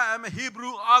ഹെബ്രായനാണ്. I am a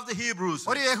Hebrew of the Hebrews.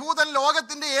 ഒരു യഹൂദൻ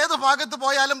ലോകത്തിന്റെ ഏത് ഭാഗത്ത്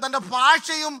പോയാലും തന്റെ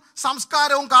ഭാഷയും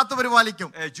സംസ്കാരവും കാത്തു പരിപാലിക്കും.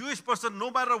 A Jewish person, no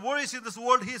matter where he is in this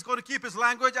world, he is going to keep his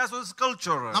language as well as his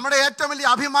culture. നമ്മുടെ ഏറ്റവും വലിയ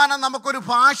അഭിമാനം, നമുക്കൊരു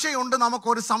ഭാഷയുണ്ട്,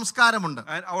 നമുക്കൊരു സംസ്കാരമുണ്ട്.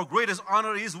 And our greatest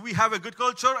honor is we have a good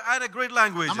culture and a great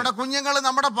language. നമ്മുടെ കുഞ്ഞുങ്ങൾ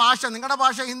നമ്മുടെ ഭാഷ, നിങ്ങളുടെ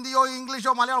ഭാഷ ഹിന്ദിയോ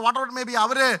ഇംഗ്ലീഷോ Malayalam what ever may be,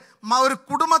 അവര് ഒരു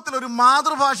കുടുംബത്തിൽ ഒരു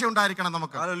മാതൃഭാഷ ഉണ്ടായിരിക്കണം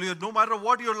നമുക്ക്. Hallelujah. No matter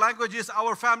what your language is,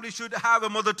 our family should have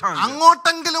a mother tongue.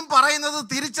 അങ്ങോട്ടെങ്കിലും പറയുന്നത്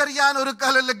തിരിച്ചറിയാൻ ഒരു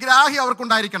ഗ്രാഹി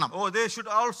അവർക്കുണ്ടായിരിക്കണം. Oh, they should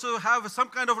also have some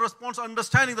kind of response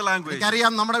understanding the language.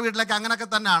 എനിക്കറിയാം നമ്മുടെ വീട്ടിലൊക്കെ അങ്ങനെയൊക്കെ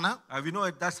തന്നെയാണ്. We know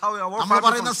it. That's how our നമ്മൾ family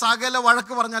പറയുന്ന സകല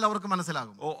വഴക്ക് പറഞ്ഞാൽ അവർക്ക്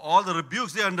മനസ്സിലാകും. Oh, all the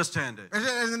rebukes they understand.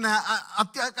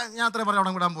 ഞാൻ അത്ര പറയാൻ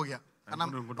അവിടെ വിടാൻ പോകുക, കാരണം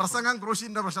പ്രസംഗം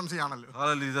ക്രൂശിന്റെ പ്രശംസയാണല്ലോ.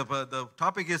 Hallelujah. The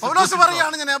topic is. പൗലോസ്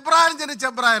പറയാണ്, ഞാൻ എബ്രായൻ ജനിച്ച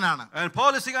എബ്രായനാണ്. And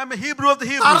Paul is saying, I'm a Hebrew of the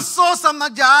Hebrews. തർസോസ് എന്ന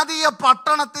ജാതീയ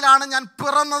പട്ടണത്തിലാണ് ഞാൻ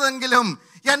പിറന്നതെങ്കിലും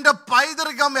എന്റെ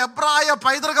പൈതൃകം എബ്രായ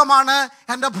പൈതൃകമാണ്,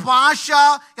 എന്റെ ഭാഷ,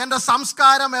 എന്റെ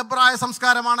സംസ്കാരം എബ്രായ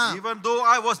സംസ്കാരമാണ്. Even though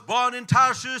I was born in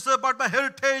Tarshish, but my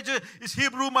heritage is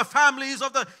Hebrew, my family is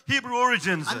of the Hebrew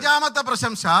origins. അഞ്ചാമത്തെ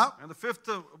പ്രശംസ, And the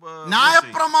fifth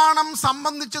ന്യായപ്രമാണം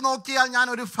സംബന്ധിച്ച് നോക്കിയാൽ ഞാൻ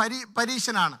ഒരു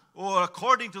പരീശനാണ്. Oh,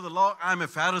 according to the law, I am a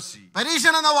Pharisee.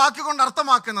 പരീശൻ എന്ന വാക്കുകൊണ്ട്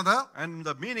അർത്ഥമാക്കുന്നത് And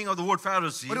the meaning of the word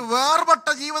Pharisee, ഒരു വേർപെട്ട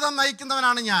ജീവിതം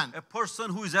നയിക്കുന്നവനാണ് ഞാൻ. a person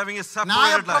who is having a separated life.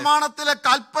 ന്യായപ്രമാണത്തിലെ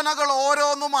കൽപ്പനകൾ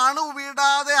ഓരോന്നും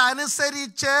അണുവിടാതെ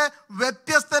അനുസരിച്ച്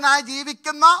വ്യത്യസ്തനായി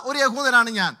ജീവിക്കുന്ന ഒരു യഹൂദനാണ്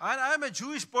ഞാൻ. And I am a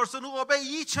Jewish person who obey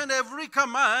each and every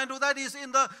command that is in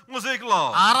the Mosaic law.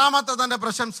 ആറാമത്തെ തന്റെ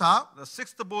പ്രശംസ, The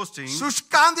sixth boasting.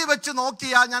 ശുഷ്കാന്തി വെച്ച്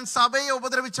നോക്കിയാൽ ഞാൻ സഭയെ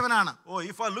ഉപദ്രവിച്ചവനാണ്. Oh,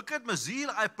 if I look at my zeal,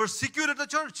 I persecuted the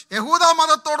church. യഹൂദ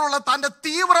മതത്തോടുള്ള തന്റെ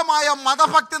തീവ്രമായ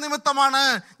മതഭക്തി നിമിത്തമാണ്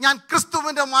ഞാൻ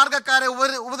ക്രിസ്തുവിന്റെ മാർഗ്ഗക്കാരെ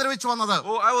ഉപദ്രവിച്ചു വന്നത്.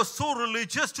 Oh, I was so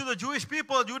religious to the Jewish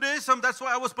people, Judaism, that's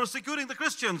why I was persecuting the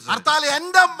Christians. അർത്ഥാൽ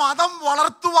എന്റെ മതം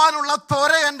വളർത്തുവാനുള്ള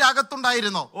ത്വര എന്റെ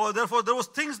അകത്തുണ്ടായിരുന്നു. Oh, therefore there was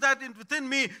things that within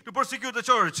me to persecute the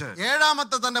church.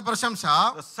 ഏഴാമത്തെ തന്റെ പ്രശംസ,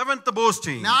 The seventh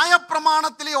boasting.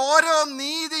 ന്യായപ്രമാണത്തിലെ ഓരോ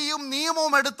നീതിയും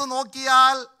നിയമവും എടുത്തു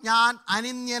നോക്കിയാൽ ഞാൻ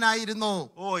അനിന്യനായിരുന്നു.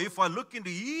 Oh, if I look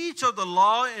into each of the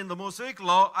law in the Mosaic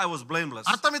law, I was blameless.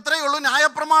 അർത്ഥം ഇത്രയേ ഉള്ളൂ,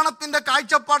 ന്യായപ്രമാണത്തിന്റെ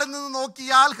കാഴ്ചപ്പാടിൽ നിന്ന്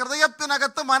നോക്കിയാൽ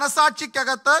ഹൃദയത്തിനകത്ത്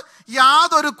മനസാക്ഷിക്കകത്ത്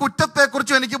യാതൊരു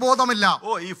കുറ്റത്തെക്കുറിച്ചും എനിക്ക് ബോധമില്ല.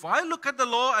 Oh, if I look at the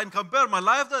law and compare my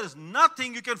life, there is nothing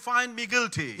you can find me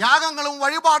guilty. യാഗങ്ങളും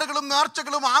വഴിപാടുകളും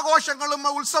നേർച്ചകളും ആഘോഷങ്ങളും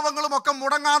ഉത്സവങ്ങളും ഒക്കെ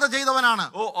മുടങ്ങാതെ ചെയ്തവനാണ്.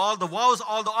 Oh, all the vows,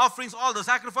 all the offerings, all the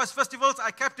sacrifice festivals,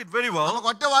 I kept it very well.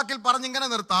 നമുക്ക് ഒറ്റ വാക്കിൽ പറഞ്ഞിങ്ങനെ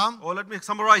നിർത്താം. Oh, let me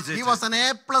summarize it. He was an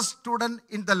A+ student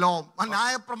in the law.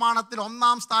 ന്യായപ്രമാണത്തിൽ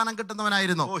ഒന്നാം സ്ഥാനം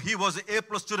കിട്ടുന്നവനായിരുന്നു. Oh, he was an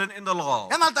A+ student in the law.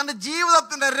 എന്നാൽ തന്റെ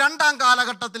ജീവിതത്തിന്റെ രണ്ടാം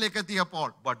കാലഘട്ടത്തിലേക്ക് എത്തിയപ്പോൾ,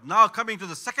 But now coming to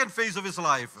the second phase of his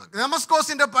life.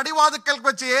 ദമസ്കോസിന്റെ പടിവാതിക്കൽ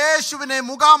വെച്ച് യേശുവിനെ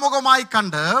മുഖാമുഖമായി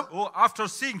കണ്ട്, Oh, after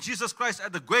seeing Jesus Christ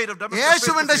at the gate of Damascus,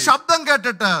 യേശുവിന്റെ ശബ്ദം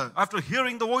കേട്ടിട്ട്, after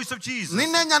hearing the voice of Jesus.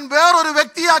 നിന്നെ ഞാൻ വേറൊരു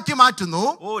വ്യക്തിയാക്കി മാറ്റുന്നു,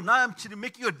 Oh, now I'm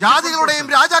making you a different ജാതികളുടെയും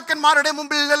person. രാജാക്കന്മാരുടെയും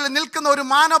മുമ്പിൽ നിൽക്കുന്ന ഒരു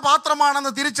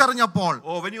മാനപാത്രമാണെന്ന് തിരിച്ചറിഞ്ഞപ്പോൾ,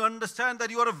 Oh, when you understand that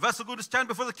you are a vessel going to stand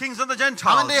before the kings and the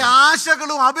Gentiles. അവന്റെ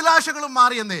ആശകളും അഭിലാഷങ്ങളും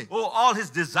മാറിയെന്നേ. Oh, all his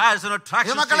desires and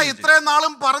attractions മക്കളെ, changed. ഇത്രയും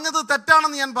നാളും പറഞ്ഞത്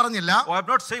തെറ്റാണെന്ന് ഞാൻ പറഞ്ഞില്ല. Oh, I'm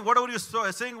not saying whatever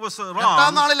you're saying was എട്ടാം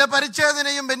wrong. നാളിലെ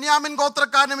പരിച്ഛേദനയും ബെന്യാമിൻ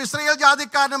ഗോത്രക്കാരനും ഇസ്രായേൽ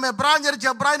ജാതിക്കാരനും എബ്രായൻ ജനിച്ച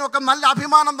എബ്രായനും ഒക്കെ നല്ല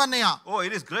അഭിമാനം തന്നെയാ. Oh,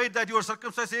 it is great that you are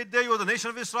circumcised says 8 day, you're the nation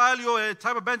of Israel, you're a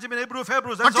tribe of Benjamin, Hebrew of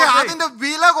Hebrews. That's പക്ഷേ okay. അതിന്റെ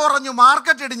വില കുറഞ്ഞു,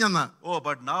 market ഇടിഞ്ഞെന്ന്. Oh,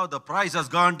 but now the price has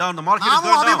gone down, the market is നാം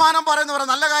going down. അഭിമാനം പറയുന്നവർ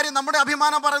നല്ല കാര്യം, നമ്മുടെ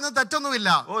അഭിമാനം പറയുന്നത് തെറ്റൊന്നുമില്ല.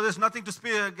 Oh, there's nothing to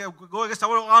go against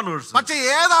our honors. പക്ഷെ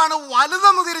ഏതാണ്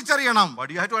വലുതെന്ന് തിരിച്ചറിയണം.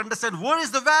 But you have to understand what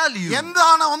is the value.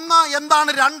 എന്താണ് ഒന്ന്, എന്താണ്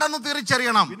രണ്ടെന്ന്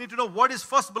തിരിച്ചറിയണം. You need to know what is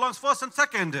first belongs first and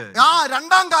second. ആ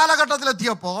രണ്ടാം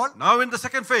കാലഘട്ടത്തിലെത്തിയപ്പോൾ Now in the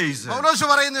second phase. പൗലോസ്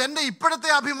പറയുന്നു, എന്റെ ഇപ്പോഴത്തെ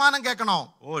അഭിമാനം കേൾക്കണോ?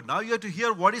 Oh, now you have to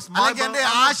hear what is my അല്ലെങ്കിൽ എന്റെ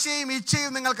ആശയും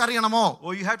ഇച്ഛയും നിങ്ങൾക്ക് അറിയണമോ?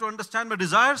 Oh, you have to understand my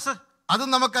desires. അതും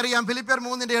നമുക്കറിയാം. ഫിലിപ്പിയർ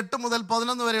 3:8 മുതൽ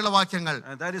 11 വരെയുള്ള വാക്യങ്ങൾ.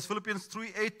 And that is Philippians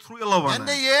 3:8 through 11.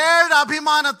 എന്റെ 7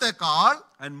 അഭിമാനത്തെക്കാൾ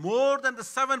And more than the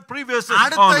 7 previous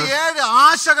അടുത്ത honors. 7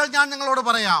 ആശകൾ ഞാൻ നിങ്ങളോട്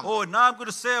പറയാം. Oh, now I'm going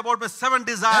to say about my 7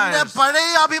 എന്റെ desires.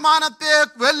 പഴയ അഭിമാനത്തെ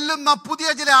വെല്ലുന്ന പുതിയ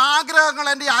ചില ആഗ്രഹങ്ങൾ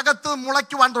എന്റെ അകത്ത്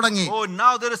മുളയ്ക്കുവാൻ തുടങ്ങി. Oh,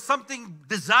 now there is something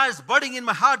desires budding in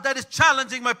my heart that is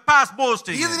challenging my past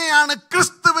boasting. ഇതിനെയാണ്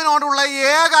ക്രിസ്തുവിനോടുള്ള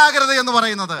ഏകാഗ്രത എന്ന്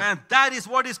പറയുന്നത്. And that is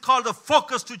what is called the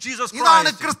focus to Jesus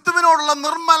ഇതാണ് Christ. ക്രിസ്തുവിനോടുള്ള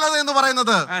നിർമ്മലത എന്ന്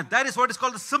പറയുന്നത്. And that is what is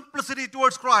called the simplicity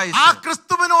towards Christ. ആ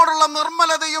ക്രിസ്തുവിനോടുള്ള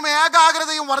നിർമ്മലതയും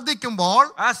ഏകാഗ്രതയും വർദ്ധിക്കുമ്പോൾ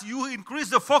As you increase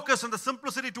the focus and the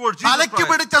simplicity towards Jesus തലയ്ക്ക്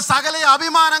Christ, പിടിച്ച സകല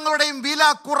അഭിമാനങ്ങളുടെയും വില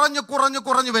കുറഞ്ഞു കുറഞ്ഞു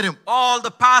കുറഞ്ഞു വരും. all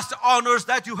the past honors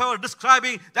that you are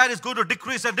describing, that is going to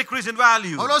decrease and decrease in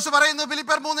value. പൗലോസ് പറയുന്നു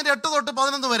ഫിലിപ്പിയർ 3:8 തൊട്ട്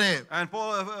 11 വരെ, And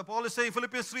Paul is saying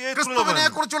Philippians 3:8 through ക്രിസ്തുവിനെ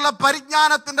 11. കുറിച്ചുള്ള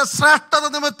പരിജ്ഞാനത്തിന്റെ ശ്രേഷ്ഠത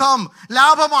നിമിത്തം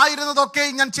ലാഭമായിരുന്നതൊക്കെ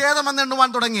ഞാൻ ഛേദമെന്ന് എണ്ണുവാൻ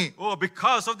തുടങ്ങി. Oh,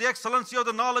 because of the excellency of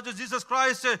the knowledge of Jesus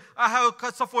Christ, I have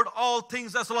suffered all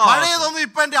things as loss. പഴയതൊന്നും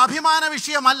ഇപ്പൊ എന്റെ അഭിമാന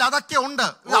വിഷയമല്ല, അതൊക്കെ ഉണ്ട്,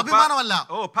 അഭിമാനമല്ല.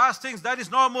 Oh, past things, that is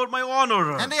no more my honor.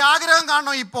 എന്റെ ആഗ്രഹം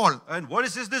കാണണോ ഇപ്പോൾ? And what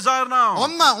is his desire now?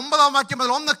 9 വാക്യം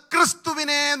മുതൽ, ഒന്ന്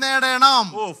ക്രിസ്തുവിനെ നേടണം.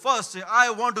 Oh, first,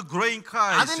 I want to grow in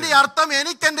Christ. അതിന്റെ അർത്ഥം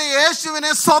എനിക്ക് എന്റെ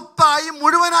യേശുവിനെ സ്വത്തായി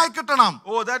മുഴുവനായി കിട്ടണം.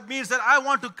 Oh, that means that I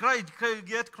want to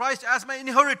get Christ as my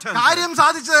inheritance. കാര്യം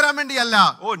സാധിച്ചു തരാൻ വേണ്ടിയല്ല,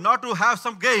 Oh, not to have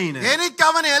some gain. എനിക്ക്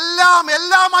അവൻ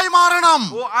എല്ലാമായി മാറണം.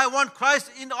 Oh, I want Christ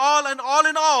in all and all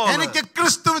in all. എനിക്ക്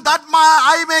ക്രിസ്തു, that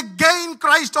I may gain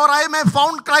Christ or I may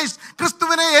found Christ.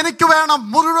 ക്രിസ്തുവിനെ എനിക്ക് വേണം,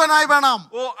 മുഴുവനായി വേണം.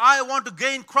 Oh, I want to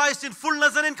gain Christ in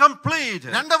fullness and in complete.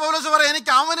 രണ്ട് പൗലോസ് പറയും,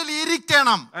 എനിക്ക് അവനിൽ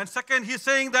ഇരിക്കണം. And second, he's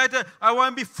saying that I want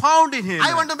to be found in him.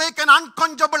 I want to make an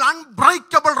unquenchable,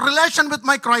 unbreakable relation with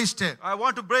my Christ. I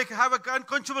want to have an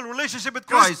unquenchable relationship with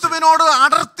Christ. ക്രിസ്തുവിനോട്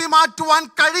അടർത്തി മാറ്റുവാൻ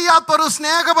കഴിയാത്തൊരു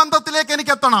സ്നേഹബന്ധത്തിലേക്ക്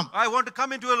എനിക്ക് എത്തണം. I want to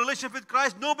come into a relationship with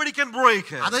Christ nobody can break.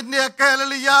 അതിന്റെയൊക്കെ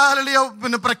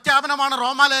പ്രഖ്യാപനമാണ്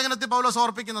റോമാലേഖനത്തിൽ പൗലോസ്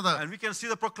ഓർപ്പിക്കുന്നത്. And we can see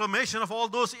the proclamation of all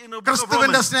those in the book of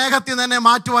ക്രിസ്തുവിന്റെ Romans. സ്നേഹത്തിൽ തന്നെ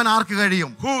മാറ്റുവാൻ ആർക്ക് കഴിയും?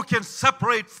 Who can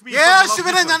separate me from the love of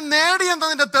യേശുവിനെ Jesus? ഞാൻ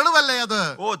നേടിയെന്നതിന്റെ തെളിവല്ലേ അത്?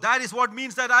 Oh, that is what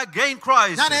means that I gain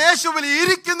Christ. ഞാൻ യേശുവിൽ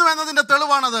ഇരിക്കുന്നു എന്നതിന്റെ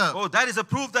തെളിവാണത്. Oh, that is a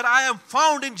proof that I am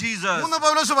found in Jesus. 3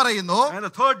 പൗലോസ് പറയുന്നു, And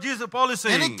the third, Paul is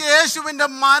saying, എനിക്ക് യേശുവിന്റെ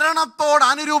മരണത്തോട്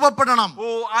അനുരൂപപ്പെടണം.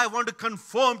 oh, I want to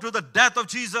conform to the death of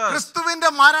Jesus. ക്രിസ്തുവിന്റെ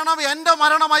മരണം എന്റെ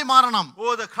മരണമായി മാറണം.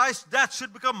 Oh, the Christ's death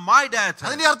should become my death.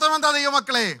 അതിന്റെ അർത്ഥം എന്താ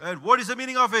ദൈവമക്കളെ? And what is the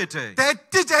meaning of it?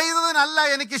 തെറ്റ് ചെയ്തതിനല്ല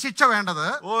എനിക്ക് ശിക്ഷ വേണ്ടത്.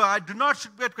 Oh, I do not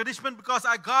should get punishment because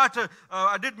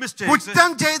I did mistakes. കുറ്റം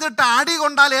ചെയ്തിട്ട് അടി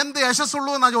കൊണ്ടാൽ എന്ത്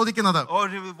യശസ്സുള്ളൂ എന്നാ ചോദിക്കുന്നത്. Or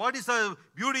what is the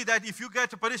beauty that if you get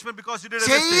a punishment because you did a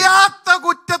mistake? ചെയ്യാത്ത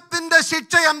കുറ്റത്തിന്റെ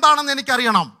ശിക്ഷ എന്താണെന്ന്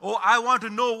എനിക്കറിയണം. Oh, I want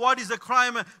to know what is the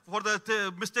crime for the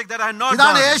mistake that I have not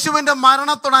ഇതാണ് done. യേശുവിന്റെ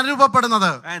മരണത്തോട്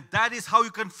അനുരൂപപ്പെടുന്നത്. And that is how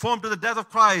you conform to the death of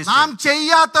Christ. നാം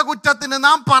ചെയ്യാത്ത കുറ്റത്തിന്,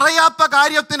 നാം പറയാത്ത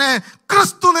കാര്യത്തിന്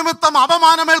ക്രിസ്തു നിമിത്തം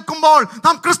അപമാനമേൽക്കുമ്പോൾ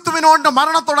നാം ക്രിസ്തുവിനോട്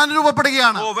മരണത്തോട്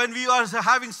അനുരൂപപ്പെടുകയാണ്. Oh, when we are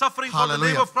having suffering for the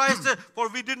name of Christ, for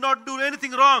we did not do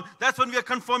anything wrong, that's when we are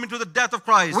conforming to the death of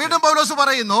Christ. വീണ്ടും പൗലോസ്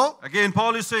പറയുന്നു, Again,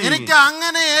 Paul is saying, എനിക്ക്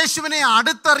അങ്ങനെ യേശുവിനെ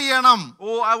അടുത്തറിയണം.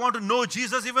 oh, I want to know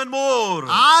Jesus even more.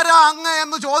 ആരാ അങ്ങ്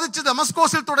എന്ന് ചോദിച്ച്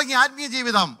ദമസ്കോസിൽ തുടങ്ങിയ ആത്മീയ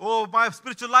ജീവിതം. Oh, my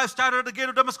spiritual life started again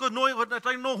at Damascus,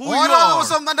 trying to know who you ഓരോ are.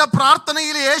 ദിവസം തന്റെ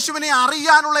പ്രാർത്ഥനയിൽ യേശുവിനെ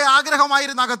അറിയാനുള്ള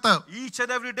ആഗ്രഹമായിരുന്നു അകത്ത്. Each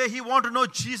and every day he wanted to know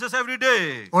Jesus every day.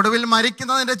 ഒടുവിൽ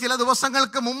മരിക്കുന്നതിന്റെ ചില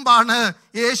ദിവസങ്ങൾക്ക് മുമ്പാണ്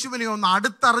യേശുവിനെ ഒന്ന്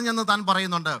അടുത്തറിഞ്ഞെന്ന് താൻ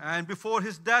പറയുന്നുണ്ട്. And before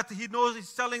his death,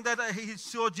 he's telling that he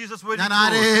saw Jesus very ഞാൻ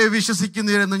ആരെ close.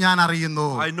 വിശ്വസിക്കുന്നു എന്ന് ഞാൻ അറിയുന്നു.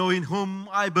 I know in whom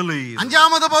I believe.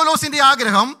 അഞ്ചാമത് പൗലോസിന്റെ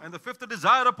ആഗ്രഹം, And the fifth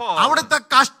desire of Paul, അവിടുത്തെ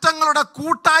കഷ്ടങ്ങളുടെ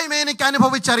കൂട്ടായ്മ എനിക്ക്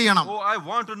അനുഭവിച്ചറിയണം. oh, I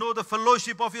want to know the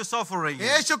fellowship of your suffering.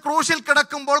 യേശു ക്രൂശിൽ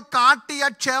കിടക്കുമ്പോൾ കാട്ടിയ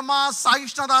ക്ഷമ,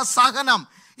 സഹിഷ്ണുത, സഹനം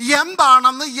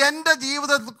എന്താണെന്ന് എന്റെ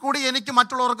ജീവിതത്തിൽ കൂടി എനിക്ക്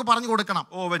മറ്റുള്ളവർക്ക് പറഞ്ഞു കൊടുക്കണം.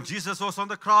 Oh, when Jesus was on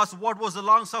the cross, what was the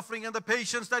long suffering and the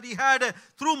patience that he had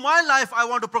through my life? I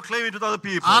want to proclaim it to other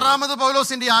people. ആറാമത്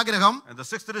പൗലോസിന്റെ ആഗ്രഹം, And the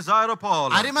sixth desire of Paul,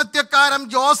 അരിമത്യക്കാരൻ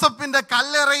ജോസഫിന്റെ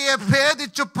കല്ലറയെ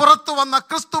ഭേദിച്ചു പുറത്തു വന്ന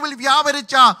ക്രിസ്തുവിൽ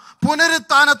വ്യാപരിച്ച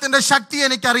പുനരുത്ഥാനത്തിന്റെ ശക്തി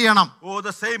എനിക്കറിയണം. oh,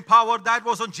 the same power that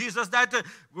was on Jesus that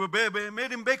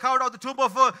made him break out of the tomb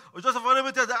of Joseph of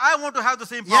Arimathea. I want to have the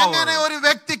same power. എങ്ങനെ ഒരു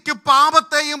വ്യക്തിക്ക്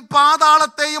പാപത്തെയും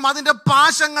പാതാളത്തെയും അതിന്റെ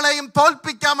പാശങ്ങളെയും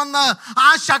തോൽപ്പിക്കാമെന്ന് ആ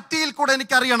ശക്തിയിൽ കൂടെ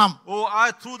എനിക്കറിയണം. Oh,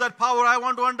 through that power I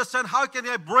want to understand how can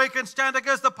I break and stand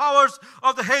against the powers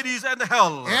of the Hades and the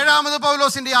hell. ഏഴാമത്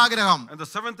പൗലോസിന്റെ ആഗ്രഹം, And the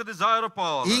seventh desire of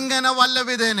Paul. ഇങ്ങനെ വല്ല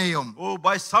വിധേനയും Oh,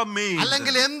 by some means.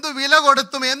 അല്ലെങ്കിൽ എന്ത് വില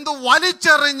കൊടുത്തും എന്ത്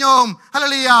വലിച്ചെറിഞ്ഞും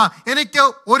ഹല്ലേലൂയ എനിക്ക്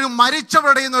ഒരു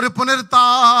മരിച്ചവരുടെ ഒരു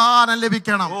പുനരുത്ഥാനം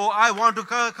ലഭിക്കണം. Oh, I want to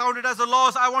count it as a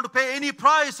loss. I want to pay any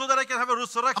price so that I can have a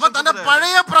resurrection. അപ്പോൾ തന്റെ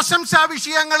പഴയ പ്രശംസാ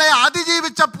വിഷയങ്ങളെ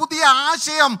അതിജീവിച്ച പുതിയ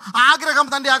ആശയം ആഗ്രഹം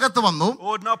തന്റെ അകത്ത് വന്നു.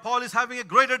 Oh, now Paul is having a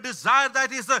greater desire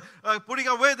that is putting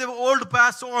away the old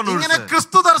past honors. ഇങ്ങനെ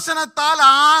ക്രിസ്തു ദർശനത്താൽ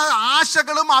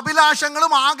ആശകളും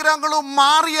അഭിലാഷങ്ങളും ആഗ്രഹങ്ങളും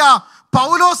മാറിയ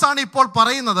പൗലോസാണ് ഇപ്പോൾ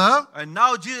പറയുന്നത്. And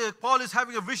now Paul is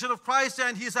having a vision of Christ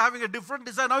and he is having a different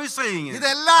desire. Now he's saying it.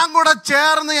 ഇതെല്ലാം കൂടെ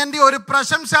ചേർന്ന് എന്റെ ഒരു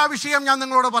പ്രശംസാ വിഷയം ഞാൻ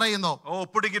നിങ്ങളോട് പറയുന്നു. Oh,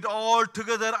 putting it all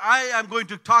together, I am going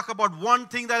to talk about one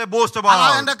thing that I boast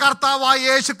about. എന്റെ കർത്താവായ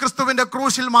യേശു ക്രിസ്തുവിന്റെ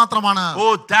ക്രൂശിൽ മാത്രമാണ്.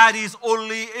 Oh, that is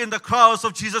only in the cross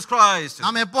of Jesus Christ.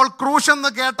 നാം എപ്പോൾ ക്രൂശ്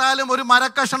എന്ന് കേട്ടാലും ഒരു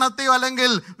മരക്കഷണത്തെയോ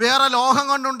അല്ലെങ്കിൽ വേറെ ലോഹം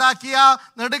കൊണ്ടുണ്ടാക്കിയ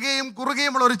നെടുകയും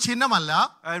കുറുകയുമുള്ള ഒരു ചിഹ്നമല്ല.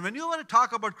 And when you want to talk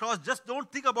about cross, just don't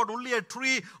think about only a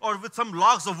tree or with some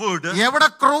logs of wood. എവിടെ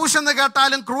ക്രൂശ് എന്ന്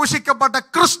കേട്ടാലും ക്രൂശിക്കപ്പെട്ട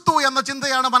ക്രിസ്തു എന്ന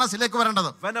ചിന്തയാണ് മനസ്സിലേക്ക് വരേണ്ടത്.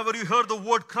 Whenever you hear the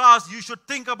word cross, you should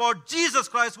think about Jesus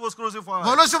Christ who was crucified.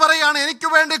 പൗലോസ് പറയാണ്, എനിക്ക്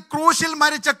വേണ്ടി ക്രൂശിൽ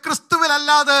മരിച്ച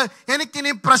ക്രിസ്തുവിലല്ലാതെ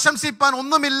എനിക്കിനി പ്രശംസിപ്പാൻ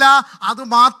ഒന്നുമില്ല, അത്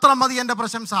മാത്രം മതി എന്റെ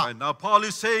പ്രശംസ. And now Paul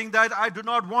is saying that I do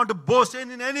not want to boast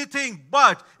in anything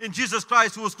but in Jesus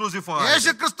Christ who was crucified.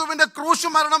 യേശു ക്രിസ്തുവിന്റെ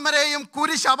ക്രൂശ് മരണം വരെയും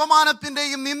കുരിശ്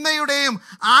അപമാനത്തിന്റെയും നിന്ദയുടെയും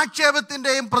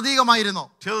ആക്ഷേപത്തിന്റെയും പ്രതീകമായിരുന്നു.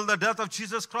 Till the death of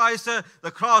Jesus Christ,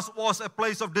 the cross was a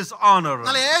place of dishonor.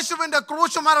 യേശുവിന്റെ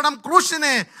ക്രൂശ് മരണം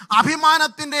ക്രൂശിനെ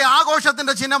അഭിമാനത്തിന്റെ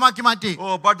ആഘോഷത്തിന്റെ ചിഹ്നമാക്കി മാറ്റി.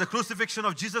 Oh, but the crucifixion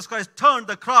of Jesus Christ turned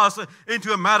the cross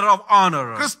into a matter of honor.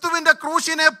 ക്രിസ്തുവിന്റെ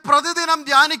ക്രൂശിനെ പ്രതിദിനം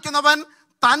ധ്യാനിക്കുന്നവൻ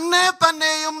തന്നെ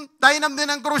തന്നെയും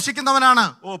ദൈനംദിനം ക്രൂശിക്കുന്നവനാണ്.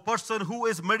 Oh, person who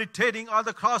is meditating on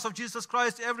the cross of Jesus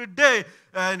Christ every day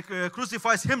and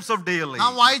crucifies himself daily.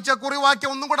 നാം വായിച്ച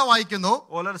കുറിവാക്യം ഒന്നും കൂടെ വായിക്കുന്നു.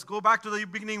 Oh, let us go back to the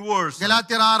beginning verse.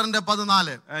 ഗലാത്യർ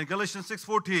 6:14. And Galatians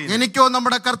 6:14. എനിക്കോ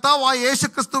നമ്മുടെ കർത്താവായ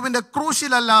യേശുക്രിസ്തുവിന്റെ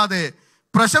ക്രൂശിലല്ലാതെ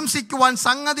പ്രശംസിക്കുവാൻ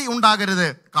സംഗതി ഉണ്ടാകരുത്.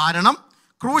 കാരണം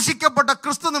ക്രൂശിക്കപ്പെട്ട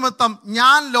ക്രിസ്തു നിമിത്തം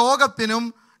ഞാൻ ലോകത്തിനും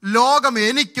ലോകം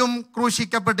എനിക്കും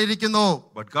ക്രൂശിക്കപ്പെട്ടിരിക്കുന്നു.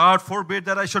 But God forbid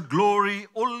that I should glory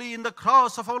only in the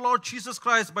cross of our Lord Jesus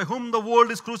Christ, by whom the world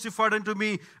is crucified unto me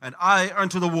and I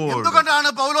unto the world. എന്തുകൊണ്ടാണ്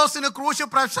പൗലോസിന് ക്രൂശ്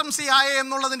പ്രശംസയായേ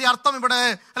എന്നുള്ളതിന്റെ അർത്ഥം ഇവിടെ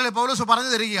അല്ലേ പൗലോസ്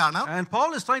പറഞ്ഞു തരികയാണ്. And Paul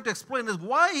is trying to explain this.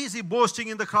 Why is he boasting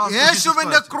in the cross of Jesus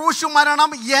യേശുവിന്റെ Christ? ക്രൂശ്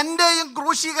മരണം എന്റെയും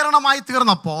ക്രൂശീകരണമായി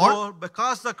തീർന്നപ്പോൾ,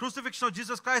 Because the crucifixion of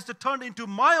Jesus Christ turned into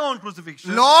my own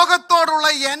crucifixion. ലോകത്തോടുള്ള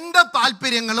എന്റെ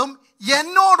താല്പര്യങ്ങളും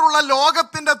എന്നോടുള്ള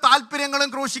ലോകത്തിന്റെ താല്പര്യങ്ങളും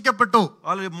ക്രൂശിക്കപ്പെട്ടു.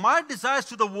 My desires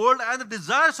to the world and the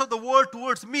desires of the world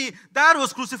towards me, that was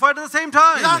crucified at the same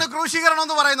time. ഇതാണ് ക്രൂശീകരണം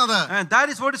എന്ന് പറയുന്നത്. And that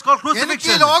is what is called എനിക്ക്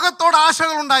crucifixion. ലോകത്തോട്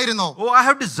ആശകൾ ഉണ്ടായിരുന്നു. Oh, I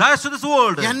have desires to this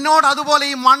world. എന്നോട് അതുപോലെ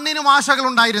ഈ മണ്ണിനും ആശകൾ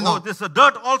ഉണ്ടായിരുന്നു. Oh, this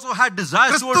dirt also had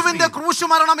desires towards me. ക്രിസ്തുവിന്റെ ക്രൂശ്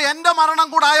മരണം എന്റെ മരണം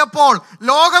കൂടായപ്പോൾ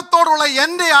ലോകത്തോടുള്ള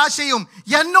എന്റെ ആശയും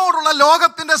എന്നോടുള്ള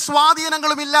ലോകത്തിന്റെ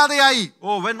സ്വാധീനങ്ങളും ഇല്ലാതെയായി.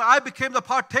 Oh, when I became the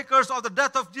partakers of the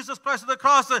death of Jesus Christ on the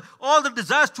cross, all the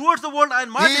desires towards the world and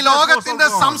my ഈ desires ലോകത്തിന്റെ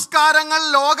was all gone. സംസ്കാരങ്ങൾ,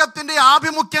 ലോകത്തിന്റെ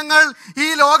ആഭിമുഖ്യങ്ങൾ, ഈ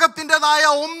ലോകത്തിന്റേതായ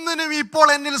ഒന്നിനും ഇപ്പോൾ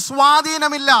എന്നിൽ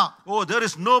സ്വാധീനമില്ല. Oh, there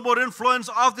is no more influence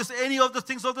of this, any of the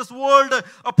things of this world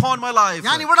upon my life.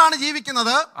 ഞാൻ ഇവിടാണ്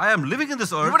ജീവിക്കുന്നത്, I am living in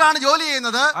this earth. ഇവിടാണ് ജോലി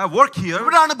ചെയ്യുന്നത്, I work here.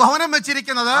 ഇവിടാണ് ഭവനം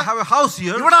വെച്ചിരിക്കുന്നത്, I have a house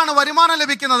here. ഇവിടാണ് വരുമാനം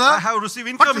ലഭിക്കുന്നത്. I have received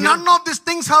But income here. none of these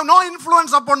things have no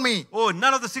influence upon me. Oh,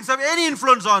 none of these things have any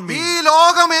influence on me. ഈ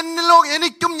ലോകം എന്നിലോ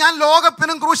എനിക്കും ഞാൻ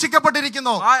ലോകത്തിനും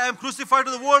ക്രൂശിക്കപ്പെട്ടിരിക്കുന്നു. I am crucified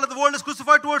to the world and the world is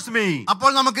crucified towards me.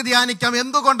 അപ്പോൾ നമുക്ക് ധ്യാനിക്കാം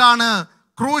എന്തുകൊണ്ടാണ്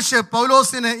ക്രൂശ്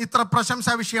പൗലോസിന് ഇത്ര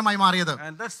പ്രശംസാ വിഷയമായി മാറിയത്.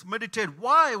 And let's meditate.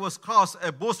 Why was cross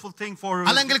a boastful thing for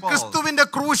അല്ലെങ്കിൽ Paul? ക്രിസ്തുവിന്റെ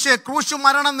ക്രൂശ്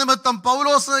മരണം നിമിത്തം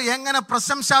പൗലോസ് എങ്ങനെ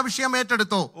പ്രശംസാ വിഷയം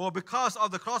ഏറ്റെടുത്തു? Oh, because of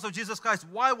the cross of Jesus Christ,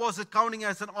 why was it counting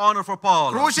as an honor for Paul?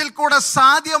 ക്രൂശിൽ കൂടെ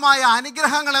സാധ്യമായ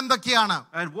അനുഗ്രഹങ്ങൾ എന്തൊക്കെയാണ്?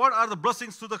 And what are the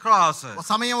blessings to the cross?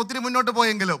 സമയം ഒത്തിരി മുന്നോട്ട്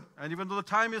പോയെങ്കിലും And even though the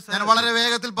time is, ഞാൻ വളരെ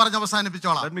വേഗത്തിൽ പറഞ്ഞ്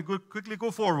അവസാനിപ്പിച്ചോളാം. let me quickly go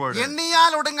forward.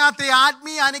 എണ്ണിയാൽ ഒടുങ്ങാത്ത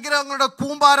ആത്മീയ അനുഗ്രഹങ്ങളുടെ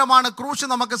കൂമ്പാരമാണ്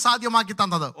ക്രൂശ് നമുക്ക് സാധ്യമാക്കി തന്നത്.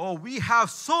 Oh, we have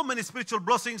so many spiritual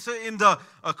blessings in the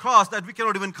cross that we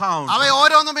cannot even count. അവ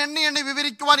ഓരോന്നും എണ്ണി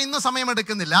വിവരിക്കുവാൻ ഇന്ന്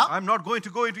സമയമെടുക്കുന്നില്ല. I'm not going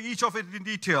to go into each of it in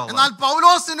detail. എന്നാൽ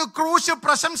പൗലോസിന് ക്രൂശ്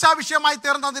പ്രശംസാ വിഷയമായി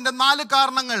തീർന്നതിന്റെ 4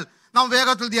 കാരണങ്ങൾ നാം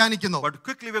വേഗത്തിൽ ധ്യാനിക്കുന്നു. But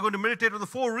quickly we're going to meditate on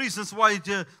the 4 reasons why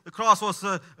the cross was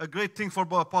a great thing for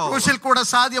Paul. ക്രൂശിൽ കൂടെ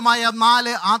സാധ്യമായ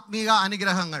 4 ആത്മീയ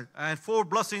അനുഗ്രഹങ്ങൾ. And 4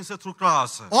 blessings through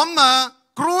cross. ഒന്ന്,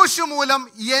 ക്രൂശ് മൂലം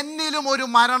എന്നിലും ഒരു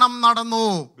മരണം നടന്നു.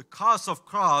 Because of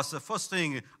cross, the first thing,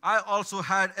 I also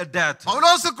had a death.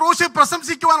 പൗലോസ് ക്രൂശ്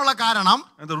പ്രശംസിക്കുവാനുള്ള കാരണം,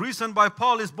 And the reason why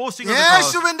Paul is boasting of the cross,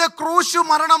 യേശുവിന്റെ ക്രൂശ്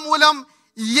മരണം മൂലം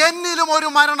എന്നിലും ഒരു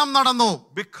മരണം നടന്നു.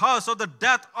 because of the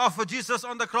death of Jesus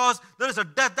on the cross, there is a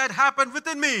death that happened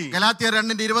within me. ഗലാത്യർ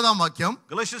 2:20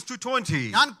 Galatians 2:20.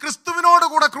 ഞാൻ ക്രിസ്തുവിനോട്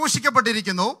കൂടെ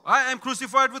ക്രൂശിക്കപ്പെട്ടിരിക്കുന്നു. I am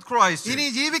crucified with Christ. ഇനി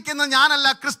ജീവിക്കുന്ന ഞാനല്ല,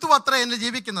 ക്രിസ്തു അത്ര എന്നിൽ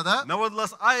ജീവിക്കുന്നത്.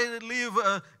 Nevertheless, I live,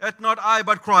 yet not I,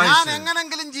 but ഞാൻ Christ.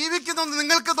 എങ്ങനെങ്കിലും ജീവിക്കുന്നു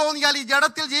നിങ്ങൾക്ക് തോന്നിയാൽ ഈ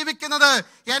ജഡത്തിൽ ജീവിക്കുന്നത്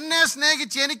എന്നെ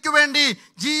സ്നേഹിച്ച് എനിക്ക് വേണ്ടി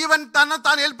ജീവൻ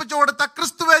തന്നെത്താൻ ഏൽപ്പിച്ചു കൊടുത്ത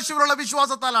ക്രിസ്തുവേശുവിലുള്ള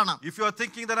വിശ്വാസത്താലാണ്. If you are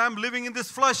thinking that I am living in this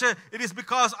flesh, it is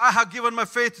because I have given my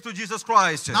faith to Jesus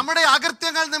Christ. നമ്മുടെ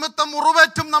അകൃത്യങ്ങൾ നിമിത്തം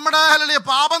മുറിവേറ്റും നമ്മുടെ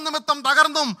പാപം നിമിത്തം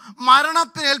തകർന്നും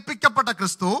മരണത്തിന് ഏൽപ്പിക്കപ്പെട്ട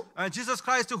ക്രിസ്തു, And Jesus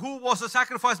Christ, who was a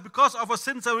sacrifice because of our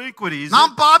sins and iniquities, നാം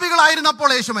പാപികളായിരുന്നപ്പോൾ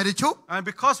യേശു മരിച്ചു. and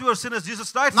because we were sinners,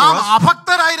 Jesus died for നാം us.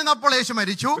 അഭക്തരായിരുന്നപ്പോൾ യേശു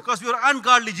മരിച്ചു. Because we were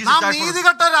ungodly, Jesus നാം died for us.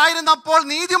 നീതികെട്ടവരായിരുന്നപ്പോൾ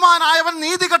നീതിമാനായവൻ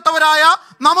നീതികെട്ടവരായ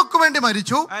നമുക്ക് വേണ്ടി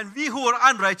മരിച്ചു. And we who were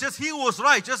unrighteous, he who was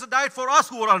righteous died for us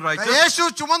who were unrighteous. യേശു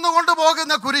ചുമന്നുകൊണ്ട്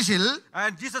പോകുന്ന കുരിശിൽ,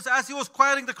 And Jesus, as he was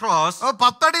carrying the cross,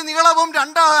 10 അടി നീളവും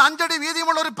 5 അടി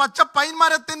വീതിയുമുള്ള ഒരു പച്ച പൈൻ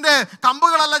മരത്തിന്റെ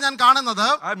കമ്പുകളല്ല ഞാൻ കാണുന്നത്.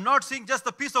 I'm not seeing just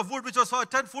a piece of wood which was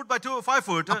 10 foot by 5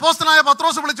 foot. അപ്പോസ്തലനായ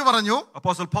പത്രോസ് വിളിച്ചു പറഞ്ഞു,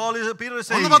 Apostle Peter is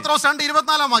 1 saying, Pathros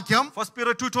 2:24 1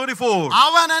 Peter 2:24.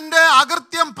 അവൻ എന്റെ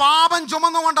അകൃത്യം പാപം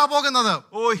ചുമന്നുകൊണ്ടാ പോകുന്നത്.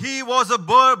 Oh, he was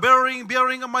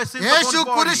bearing my sins upon Yeshu his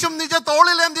body. കുരിശും നിജ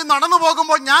തോളിലേന്തി നടന്നു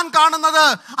പോകുമ്പോൾ ഞാൻ കാണുന്നത്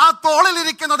ആ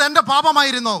തോളിലിരിക്കുന്നത് എന്റെ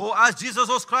പാപമായിരുന്നു. Oh, as Jesus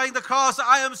was carrying the cross,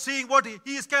 I am seeing what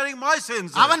he is carrying my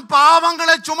sins. അവൻ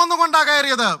പാപങ്ങളെ ചുമന്നുകൊണ്ടാ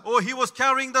കയറിയത്. Oh, he was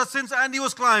carrying the sins and he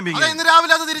was climbing. അതെ, ഇന്ന്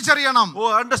രാവിലെ അത് തിരിച്ചറിയണം. Oh,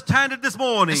 understand it this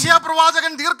morning. യെശയ്യാ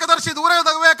പ്രവാചകൻ ദീർഘദർശി ദൂരെ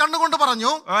കണ്ടുകൊണ്ട്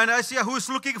പറഞ്ഞു, And Isaiah, who is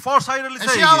looking forsightedly,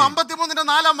 saying, യെശയ്യാ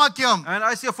 53:4 and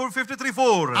Isaiah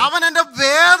 53:4. അവൻ എന്റെ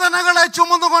വേദനകളെ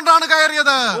ചുമന്നുകൊണ്ടാണ്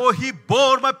കയറിയത്. Oh, he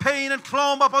bore my pain and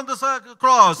clomb upon the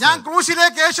cross. ഞാൻ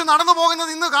ക്രൂശിലേക്ക് യേശു നടന്നു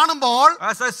പോകുന്നത് ഇന്ന് കാണുമ്പോൾ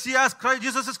As I see, as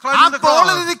Jesus is ആ climbing the cross,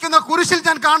 തോളിലിരിക്കുന്ന കുരിശിൽ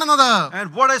ഞാൻ കാണുന്നത് and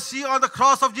what I see on the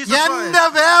cross of Jesus എന്റെ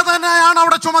Christ, വേദനയാണ്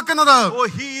അവിടെ ചുമക്കുന്നത്. oh,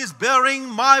 he is bearing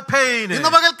my pain. ഇന്ന്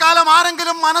പകൽക്കാലം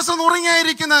ആരെങ്കിലും മനസ്സ്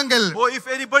നുറുങ്ങിയിരിക്കുന്നെങ്കിൽ, Oh, if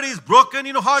anybody is broken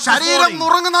in heart this ശരീരം morning,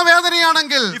 നുറുങ്ങുന്ന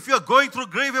വേദനയാണെങ്കിൽ, if you are going through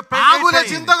grave ആകുല pain,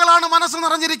 ചിന്തകളാണ് മനസ്സ് you are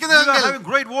നിറഞ്ഞിരിക്കുന്നതെങ്കിൽ, having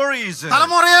great worries,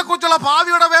 തലമുറയെ കുറിച്ചുള്ള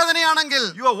ഭാവിയുടെ വേദനയാണെങ്കിൽ,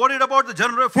 you are worried about the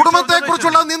future കുടുംബത്തെ generation,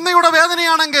 കുറിച്ചുള്ള നിന്ദയുടെ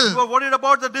വേദനയാണെങ്കിൽ, you are worried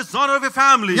about the dishonor of your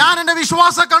family. ഞാൻ എന്റെ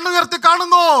വിശ്വാസ കണ്ണുയർത്തി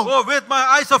കാണുന്നു. Oh, with my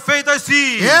eyes of faith I see.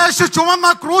 യേശു ചുമന്ന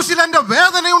ക്രൂശിൽ എന്റെ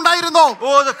വേദനയുണ്ടായിരുന്നു.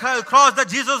 Oh, the cross that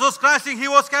Jesus was crashing, he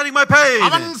was carrying my pain.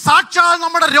 അവൻ സാക്ഷാൽ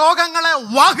നമ്മുടെ രോഗങ്ങളെ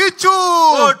വഹിച്ചു.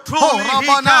 Oh, truly, he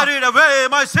carried away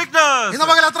my sickness. ഇന്ന്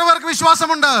പകൽ എത്ര പേർക്ക്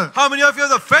വിശ്വാസമുണ്ട്? How many of you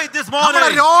have the faith this നമ്മുടെ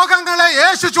morning? രോഗങ്ങളെ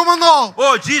യേശു ചുമന്നു.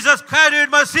 Oh, Jesus carried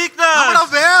my നമ്മുടെ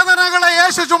sickness. വേദനകളെ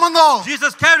യേശു ചുമന്നു.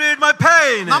 Jesus carried my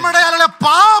pain. നമ്മുടെ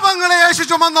പാപങ്ങളെ യേശു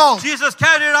ചുമന്നു. Jesus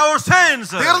carried our sins.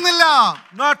 തീർന്നില്ല.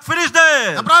 Not finished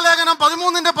there. എബ്രായലേഖനം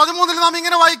 13:13 നാം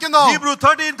ഇങ്ങനെ വായിക്കുന്നു, Hebrew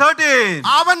 13:13.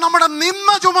 അവൻ നമ്മുടെ നിന്ദ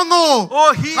ചുമന്നു.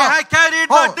 Oh, he had carried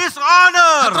my എത്ര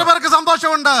dishonor. പേർക്ക്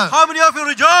സന്തോഷമുണ്ട്? How many of you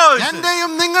rejoice?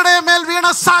 എന്റെയും നിങ്ങളുടെ മേൽ വീണ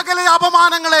സകല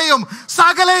അപമാനങ്ങളെയും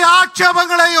സകല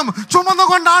ആക്ഷേപങ്ങളെയും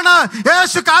ചുമന്നുകൊണ്ടാണ്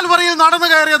യേശു കാൽവറിയിൽ നടന്നു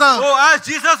കയറിയത്. Oh, as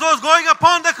Jesus was going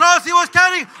upon the cross, he was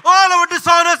carrying all our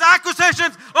dishonors,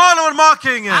 accusations, all our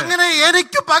mocking. അങ്ങനെ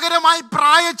എനിക്ക് പകരമായി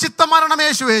പ്രായശ്ചിത്ത മരണം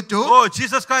യേശു ഏറ്റു. Oh,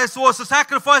 Jesus Christ was a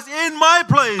sacrifice in my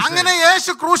place. അങ്ങനെ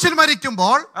യേശു ക്രൂശിൽ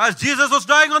മരിക്കുമ്പോൾ, As Jesus was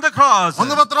dying on the cross.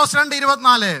 1 Pathros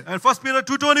 2:24 And 1 Peter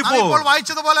ഇപ്പോൾ 2:24.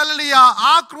 വായിച്ചതുപോലെ അല്ലല്ലിയ,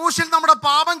 ആ ക്രൂശിൽ നമ്മുടെ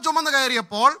പാപം ചുമന്ന്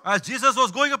കയറിയപ്പോൾ, As Jesus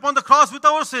was going upon the cross with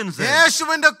our sins.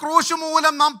 യേശുവിന്റെ ക്രൂശ്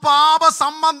മൂലം നാം പാപ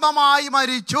സംബന്ധമായി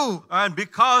മരിച്ചു. And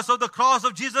because of the cross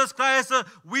of Jesus Christ,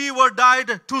 we were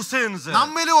died to sins.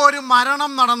 നമ്മിൽ ഒരു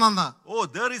മരണം നടന്നെന്ന്. Oh,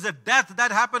 there is a death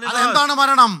that happened in us. അതെന്താണ്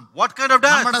മരണം? What kind of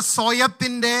death? നമ്മുടെ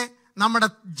സ്വയത്തിന്റെ, നമ്മുടെ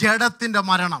ജഡത്തിന്റെ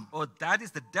മരണം. Oh, that is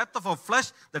the death of our flesh,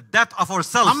 the death of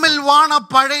ourselves. നമ്മിൽ വാണ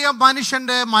പഴയ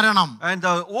മനുഷ്യന്റെ മരണം. And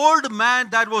the old man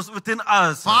that was within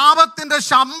us. പാപത്തിന്റെ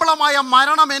ശമ്പളമായ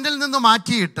മരണം എന്നിൽ നിന്ന്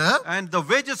മാറ്റിയിട്ട്, And the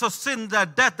wages of sin, that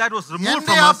death that was removed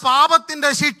എന്റെ from ആ us.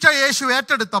 പാപത്തിന്റെ ശിക്ഷ യേശു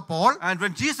ഏറ്റെടുത്തപ്പോൾ, And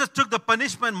when Jesus took the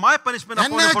punishment, my punishment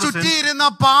upon എന്നെ our sin. ചുറ്റിയിരുന്ന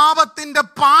പാപത്തിന്റെ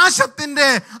പാശത്തിന്റെ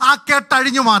ആ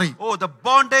കെട്ടഴിഞ്ഞു മാറി. Oh, the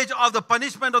bondage of the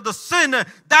punishment of the sin,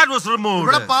 that was removed.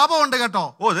 ഇവിടെ പാപമുണ്ട് കേട്ടോ.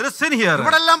 Oh, there is sin here.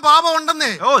 ഇവിടെ എല്ലാം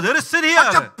പാപമുണ്ടെന്നേ. Oh, there is sin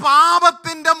പക്ഷെ here.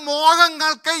 പാപത്തിന്റെ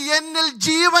മോഹങ്ങൾക്ക് എന്നിൽ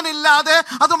ജീവനില്ലാതെ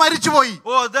അത് മരിച്ചുപോയി.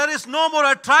 Oh, there is no more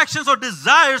attractions or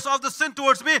desires of the sin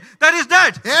towards me. That is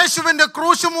dead. യേശുവിന്റെ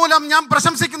ക്രൂശ് മൂലം ഞാൻ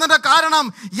പ്രശംസിക്കുന്നതിന്റെ കാരണം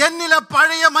എന്നിലെ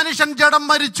പഴയ മനുഷ്യൻ ജഡം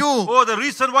മരിച്ചു. Oh, the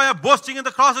reason why I'm boasting in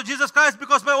the cross of Jesus Christ,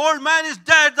 because my old man is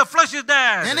dead, the flesh is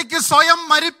dead. എനിക്ക് സ്വയം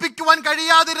മരിപ്പിക്കുവാൻ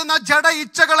കഴിയാതിരുന്ന ജഡ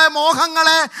ഇച്ഛകളെ,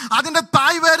 മോഹങ്ങളെ, അതിന്റെ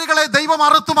തായ്വേരുകളെ ദൈവം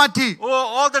അറുത്തുമാറ്റി. Oh,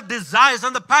 all the desires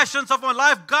and the passions of my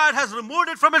life, God has removed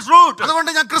it from its root.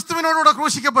 അതുകൊണ്ട് ഞാൻ ക്രിസ്തുവിനോടുകൂടെ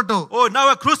ക്രൂശിക്കപ്പെട്ടു. Oh, now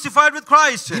I'm crucified with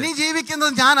Christ. ഇനി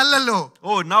ജീവിക്കുന്നത് ഞാനല്ലല്ലോ.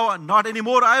 Oh, now not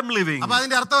anymore I am living. അപ്പൊ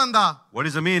അതിന്റെ അർത്ഥം എന്താ? What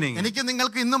is the meaning? എനിക്ക്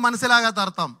നിങ്ങൾക്ക് ഇന്നും മനസ്സിലാകാത്ത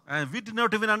അർത്ഥം. And we did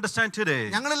not even understand today.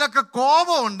 ഞങ്ങളിലൊക്കെ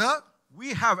കോപമുണ്ട്. We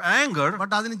have anger,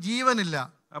 but അതിന് ജീവനില്ല.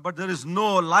 but there is no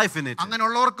life in it.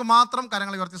 അങ്ങനെയുള്ളവർക്ക് മാത്രം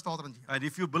കരങ്ങൾ ഉയർത്തി സ്തോത്രം ചെയ്യും. And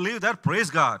if you believe that, praise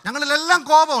God. ഞങ്ങളിലെല്ലാം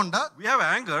കോപമുണ്ട്. We have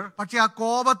anger. പക്ഷെ ആ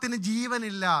കോപത്തിന്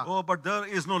ജീവനില്ല. Oh, but there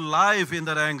is no life in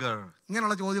that anger.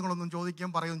 ഇങ്ങനെയുള്ള ചോദ്യങ്ങളൊന്നും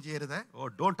ചോദിക്കുകയും പറയുകയും ചെയ്യരുത്. Oh,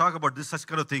 don't talk about this such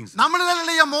kind of things.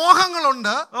 നമ്മളിലെല്ലാം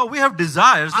മോഹങ്ങളുണ്ട്. Oh, we have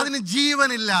desires. അതിന്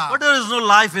ജീവനില്ല. But there is no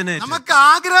life in it. നമുക്ക്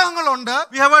ആഗ്രഹങ്ങളുണ്ട്.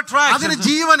 We have attractions. അതിന്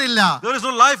ജീവനില്ല. There is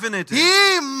no life in it.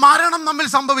 ഈ മരണം നമ്മിൽ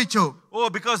സംഭവിച്ചു. Oh,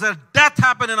 because that death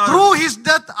happened in our Through his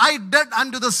death I dead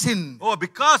unto the sin. Oh,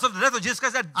 because of the death of Jesus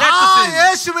Christ, I dead to sin.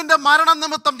 യേശുവിന്റെ മരണം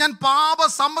നിമിത്തം ഞാൻ പാപ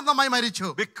സംബന്ധമായി മരിച്ചു.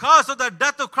 Because of the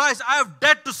death of Christ, I have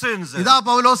dead to sins. ഇതാ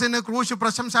പൗലോസിന് ക്രൂശ്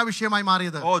പ്രശംസാ വിഷയമായി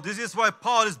മാറിയത്. Oh, this is why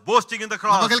Paul is boasting in the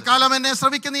cross. പകൽക്കാലം എന്നെ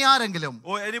ശ്രവിക്കുന്ന ആരെങ്കിലും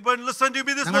Oh, anybody listen to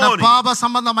me this നിങ്ങളുടെ morning. പാപ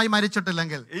സംബന്ധമായി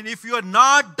മരിച്ചിട്ടില്ലെങ്കിൽ, And if you are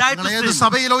not died to ഏത് sin,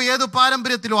 സഭയിലോ ഏത്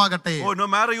പാരമ്പര്യത്തിലോ ആകട്ടെ, oh, no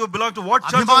matter you belong to what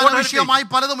church or അഭിമാന what heritage, വിഷയമായി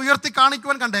പലതും ഉയർത്തി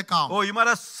കാണിക്കുവാൻ കണ്ടേക്കാം. oh, you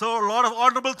might have so a lot of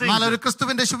honorable things. ഒരു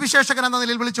ക്രിസ്തുവിന്റെ സുവിശേഷകൻ എന്ന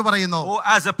നിലയിൽ വിളിച്ചു പറയുന്നു, Oh,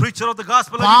 as a preacher of the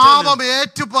gospel, let me tell you. പാപം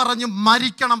ഏറ്റു പറഞ്ഞു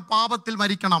മരിക്കണം, പാപത്തിൽ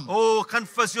മരിക്കണം. Oh,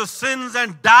 confess your sins and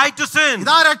die to sin.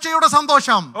 ഇതാ രക്ഷയുടെ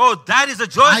സന്തോഷം. Oh, that is the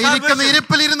joy of ആയിരിക്കുന്ന salvation.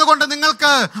 ഇരിപ്പിൽ ഇരുന്നു കൊണ്ട്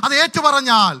നിങ്ങൾക്ക് അത് ഏറ്റു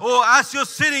പറഞ്ഞാൽ, Oh, as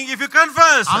you're sinning, if you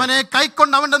confess, അവനെ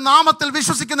കൈക്കൊണ്ട് അവന്റെ നാമത്തിൽ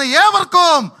വിശ്വസിക്കുന്ന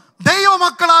ഏവർക്കും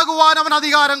ദൈവമക്കളാകുവാൻ അവൻ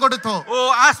അധികാരം കൊടുത്തു.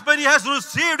 oh, as many has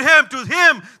received him, to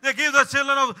him they give the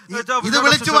children of ഇത്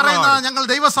വിളിച്ചു പറയുന്ന ഞങ്ങൾ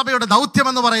ദൈവസഭയുടെ ദൗത്യം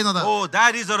എന്ന് പറയുന്നത്. Oh,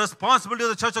 that is a responsibility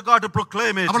of the church of God to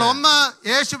proclaim it. അപ്പോൾ ഒന്ന്,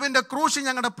 യേശുവിന്റെ ക്രൂശ്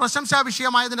ഞങ്ങളുടെ പ്രശംസാ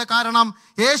വിഷയമായതിന്റെ കാരണം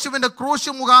യേശുവിന്റെ ക്രൂശ്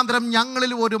മുഖാന്തരം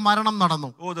ഞങ്ങളിൽ ഒരു മരണം നടന്നു.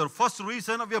 Oh, the first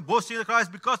reason we are boasting in Christ,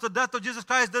 because the death of Jesus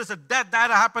Christ, there is a death that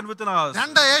happened within us.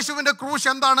 രണ്ട്, യേശുവിന്റെ ക്രൂശ്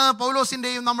എന്താണ്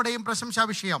പൗലോസിന്റെയും നമ്മുടെയും പ്രശംസാ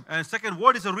വിഷയം. And second,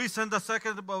 what is the reason the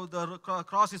second about the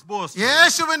cross is boast?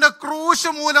 യേശുവിന്റെ ക്രൂശ്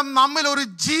മൂലം നമ്മിൽ ഒരു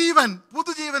ജീവൻ,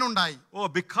 പുതുജീവൻ ഉണ്ടായി. Oh,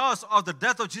 because of the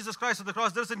death of Jesus Christ on the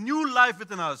cross, there is a new life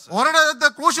within us. ഒരിടത്ത്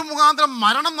ക്രൂശ് മുഖാന്തരം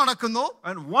മരണം നടക്കുന്നു.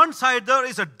 And one side there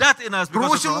is a death in us because of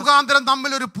ക്രൂശ് cross. മുഖാന്തരം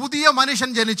നമ്മിൽ ഒരു പുതിയ മനുഷ്യൻ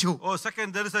ജനിച്ചു. Oh, second,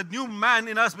 there is a new man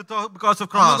in us because of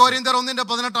cross. കൊരിന്ത്യർ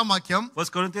 1:18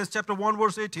 1 Corinthians chapter 1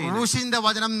 verse 18. ക്രൂശിന്റെ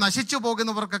വചനം നശിച്ചു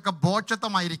പോകുന്നവർക്കൊക്കെ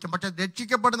ബോഷത്വമായിരിക്കും, പക്ഷെ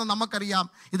രക്ഷിക്കപ്പെടുന്ന നമുക്കറിയാം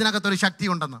ഇതിനകത്തൊരു ശക്തി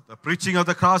ഉണ്ടെന്ന്. The preaching of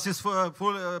the cross is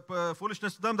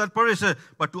foolishness to them that perish,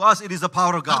 but to us it is the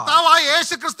power of God. കർത്താവായ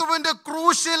യേശുക്രിസ്തുവിന്റെ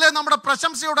ക്രൂശിലെ നമ്മുടെ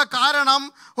പ്രശംസയുടെ കാരണം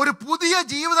ഒരു പുതിയ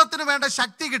ജീവിതത്തിന് വേണ്ട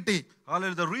ശക്തി കിട്ടി.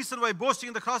 Hallelujah. The reason why boasting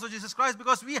in the cross of Jesus Christ,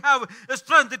 because we have a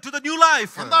strength to the new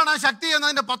life. എന്താണ് ആ ശക്തി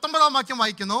എന്നതിന്റെ 19 വാക്യം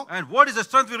വായിക്കുന്നു. And what is the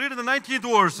strength we read in the 19th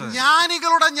verse?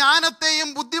 ജ്ഞാനികളുടെ ജ്ഞാനത്തെയും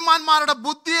ബുദ്ധിമാന്മാരുടെ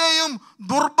ബുദ്ധിയെയും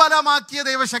ദുർബലമാക്കിയ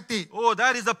ദൈവശക്തി. Oh,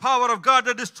 that is the power of God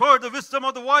that destroyed the wisdom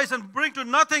of the wise and bring to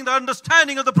nothing the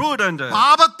understanding of the prudent.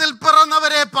 പാപത്തിൽ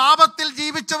പിറന്നവരെ, പാപത്തിൽ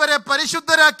ജീവിച്ചവരെ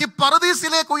പരിശുദ്ധരാക്കി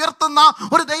പറുദീസിലേക്ക് ഉയർത്തുന്ന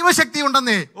ഒരു ദൈവശക്തി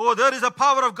ഉണ്ടെന്നേ. Oh, there is a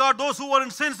power of God, those who were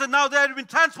in sins and now they have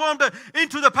been transformed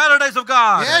into the paradise of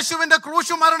God. യേശുവിന്റെ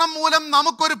ക്രൂശ് മരണം മൂലം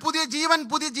നമുക്കൊരു പുതിയ ജീവൻ,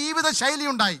 പുതിയ ജീവിത ശൈലി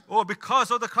ഉണ്ടായി. Oh, because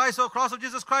of the cross of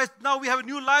Jesus Christ, now we have a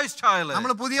new lifestyle.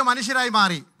 നമ്മൾ പുതിയ മനുഷ്യരായി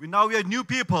മാറി. Now we are new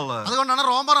people. അതുകൊണ്ടാണ്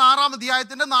റോമർ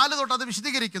 6:4 തൊട്ട് അത്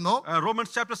വിശദീകരിക്കുന്നു. Romans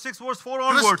chapter 6 verse 4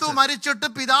 onwards. ക്രിസ്തു മരിച്ചിട്ട്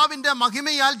പിതാവിന്റെ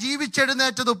മഹിമയാൽ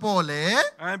ജീവിച്ചെഴുന്നേറ്റതുപോലെ,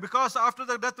 And because after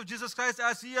the death of Jesus Christ,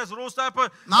 as he has rose up,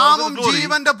 നാമും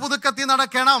ജീവന്റെ പുതുക്കത്തിൽ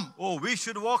നടക്കണം. oh, we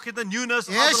should walk in the newness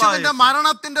of യേശുവിന്റെ life.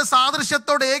 മരണത്തിന്റെ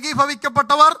സാദൃശ്യത്തോട്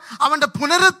ഏകീഭവിക്കപ്പെട്ടവർ അവന്റെ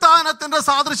പുനരുത്ഥാനത്തിന്റെ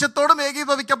സാദൃശ്യത്തോടും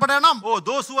ഏകീഭവിക്കപ്പെടണം. Oh,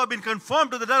 those who have been conformed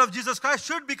to the death of Jesus Christ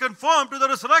should be conformed to the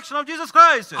resurrection of Jesus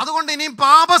Christ. അതുകൊണ്ട് ഇനിയും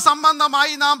പാപ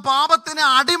സംബന്ധമായി നാം പാപത്തിന്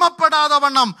അടിമപ്പെടാതെ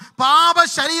വണ്ണം പാപ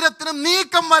ശരീരത്തിന്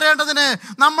നീക്കം വരേണ്ടതിന്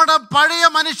നമ്മുടെ പഴയ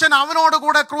മനുഷ്യൻ അവനോട്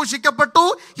കൂടെ ക്രൂശിക്കപ്പെട്ടു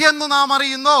എന്ന് നാം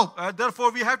അറിയുന്നു.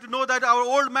 Therefore we have to know that our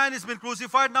old man has been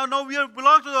crucified. Now we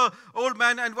belong to the old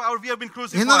man and we have been ഇന്ന്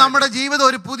crucified. നമ്മുടെ ജീവിതം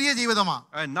ഒരു പുതിയ ജീവിതമാണ്.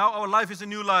 And now our life is a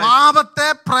new life. പാപത്തെ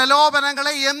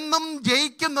പ്രലോഭനങ്ങളെ എന്നും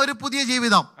ജയിക്കുന്ന ഒരു പുതിയ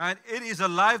ജീവിതം. And it is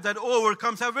a life that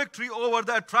overcomes a victory over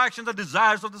the attractions, the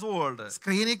desires of this world.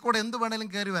 സ്ക്രീനിൽ കൂടെ എന്ത് വേണേലും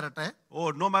കയറി വരട്ടെ, Oh,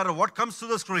 no matter what comes to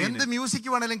the screen, എന്ത് മ്യൂസിക്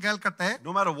വേണേലും കേൾക്കട്ടെ,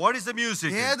 no matter what is the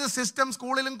music, ഏത് സിസ്റ്റം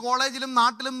സ്കൂളിലും കോളേജിലും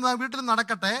നാട്ടിലും വീട്ടിലും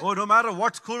നടക്കട്ടെ, oh, no matter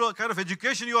what school or kind of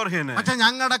education you are in, പക്ഷെ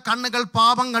ഞങ്ങളുടെ കണ്ണുകൾ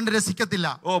പാപം കണ്ട് രസിക്കത്തില്ല.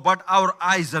 oh, but our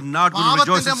eyes are not going to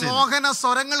rejoice in പാപത്തിന്റെ sin. മോഹന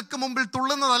സ്വരങ്ങൾക്ക് മുമ്പിൽ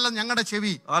തുള്ളുന്നതല്ല ഞങ്ങളുടെ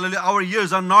ചെവി. Hallelujah. Our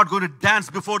ears are not going to dance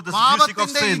before the music of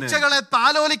പാപത്തിന്റെ sin. ഇച്ഛകളെ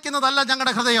താലോലിക്കുന്നതല്ല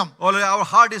ഞങ്ങളുടെ ഹൃദയം. Hallelujah. Our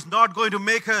heart is not going to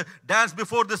make a dance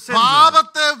before the sin.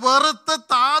 പാപത്തെ വെറുത്ത്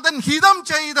താതൻ ഹിതം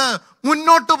ചെയ്ത്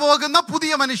മുന്നോട്ട് പോകുന്ന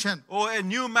പുതിയ മനുഷ്യൻ. Oh, a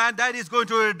new man that is going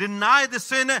to deny the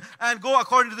sin and go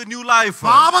according to the new life.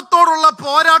 പാപത്തോടുള്ള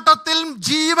പോരാട്ടത്തിൽ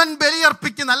ജീവൻ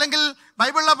ബലിയർപ്പിക്കുന്ന, അല്ലെങ്കിൽ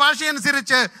ബൈബിളിലെ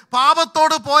ഭാഷയനുസരിച്ച്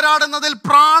പാപത്തോട് പോരാടുന്നതിൽ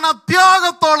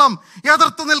പ്രാണത്യാഗത്തോളം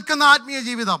എതിർത്ത് നിൽക്കുന്ന ആത്മീയ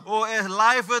ജീവിതം. Oh, a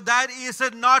life that is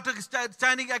not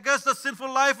standing against the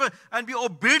sinful life and be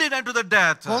obedient unto the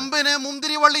death. കൊമ്പിന്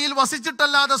മുന്തിരിവള്ളിയിൽ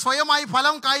വസിച്ചിട്ടല്ലാതെ സ്വയമായി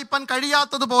ഫലം കായ്പാൻ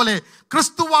കഴിയാത്തതുപോലെ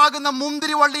ക്രിസ്തുവാകുന്ന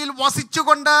മുന്തിരിവള്ളിയിൽ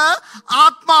വസിച്ചുകൊണ്ട്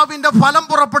ആത്മാവിന്റെ ഫലം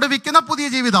പുറപ്പെടുവിക്കുന്ന പുതിയ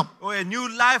ജീവിതം. Oh, a new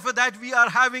life that we are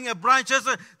having a branches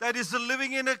that is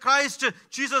living in Christ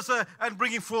Jesus and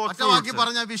bringing forth മറ്റവാക്കി fruit.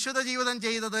 പറഞ്ഞ വിശുദ്ധ ജീവിതം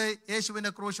ചെയ്തത്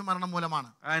യേശുവിന്റെ ക്രൂശ് മരണം മൂലമാണ്.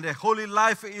 And a holy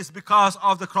life is because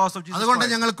of the cross of Jesus അതുകൊണ്ട്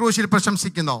Christ. ഞങ്ങൾ ക്രൂശിൽ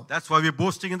പ്രശംസിക്കുന്നു. That's why we're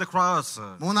boasting in the cross.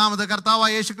 മൂന്നാമത്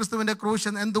കർത്താവായ യേശുക്രിസ്തുവിന്റെ ക്രൂശ്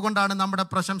എന്തുകൊണ്ടാണ് നമ്മുടെ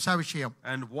പ്രശംസാ വിഷയം?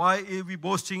 And why are we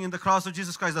boasting in the cross of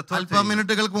Jesus Christ? The third അല്പ thing.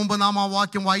 മിനിറ്റുകൾക്ക് മുമ്പ് നാം ആ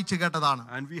വാക്യം വായിച്ചു കേട്ടതാണ്.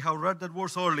 And we have read that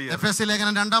verse earlier. എഫെസ്യ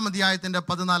ലേഖനം 2-ാം അധ്യായത്തിന്റെ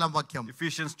 14-ാം വാക്യം.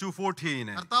 Ephesians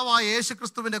 2:14. കർത്താവായ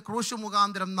യേശുക്രിസ്തുവിന്റെ ക്രൂശ്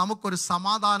മുഖാന്തരം നമുക്കൊരു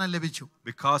സമാധാനം ലഭിച്ചു.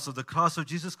 Because of the cross of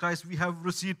Jesus Christ we have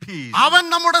received peace. അവൻ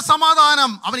നമ്മുടെ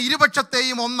സമാധാനം, അവൻ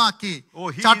ഇരുപക്ഷത്തെയും ഒന്നാക്കി. Oh,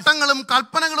 he is- ചട്ടങ്ങളും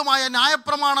കൽപ്പനകളുമായ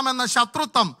ന്യായപ്രമാണം എന്ന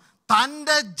ശത്രുത്വം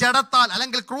തന്റെ ജഡത്താൽ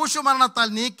അല്ലെങ്കിൽ ക്രൂശ് മരണത്താൽ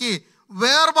നീക്കി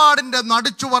വേർപാടിന്റെ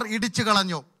നടുച്ചുവർ ഇടിച്ചു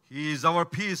കളഞ്ഞു. He is our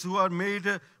peace who are made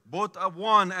both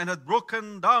one and has broken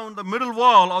down the middle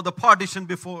wall of the partition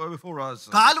before us.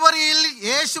 കാൽവരിയിൽ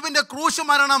യേശുവിന്റെ ക്രൂശ്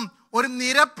മരണം ഒരു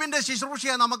നിരപ്പിന്റെ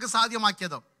ശുശ്രൂഷയെ നമുക്ക്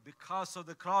സാധ്യമാക്കിയത്. Because of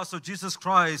the cross of Jesus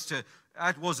Christ,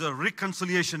 that was a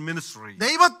reconciliation ministry.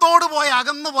 ദൈവത്തോട് പോയ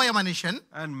അകന്നുപോയ മനുഷ്യൻ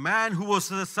And man who was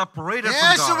separated from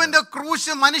God. യേശുവിന്റെ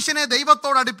ക്രൂശ് മനുഷ്യനെ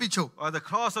ദൈവത്തോട് അടുപ്പിച്ചു. The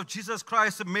cross of Jesus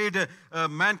Christ made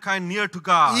mankind near to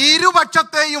God.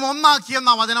 ഇരുപക്ഷത്തെയും ഒന്നാക്കി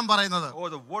എന്ന വചനം പറയുന്നത്. Oh,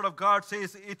 the word of God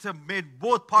says it made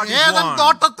both parties Eden one.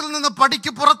 തോട്ടത്തിൽ നിന്ന്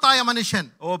പടിക്ക് പുറത്തായ മനുഷ്യൻ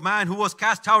Oh, man who was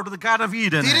cast out of the Garden of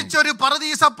Eden. തിരിച്ചൊരു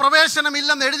പരദീസ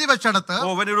പ്രവേശനമില്ലെന്ന് എഴുതി വെച്ചെടുത്ത്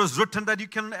Oh, when it was written that you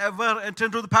can ever enter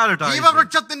into the paradise.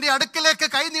 ജീവവൃക്ഷത്തിന്റെ അടുക്കിലേക്ക്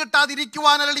കൈ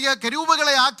നീട്ടാതിരിക്കുവാനല്ലിയ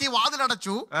കെരൂബുകളെ ആക്കി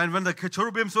വാതിലടച്ചു. And when the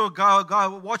cherubims were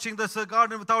watching this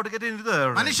garden without getting into there.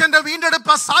 മനുഷ്യന്റെ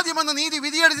വീണ്ടെടുപ്പ് അസാധ്യമെന്ന് നീതി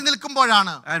വിധിയെഴുതി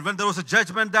നിൽക്കുമ്പോഴാണ് And when there was a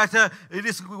judgment that it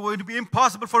is going to be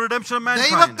impossible for redemption of mankind.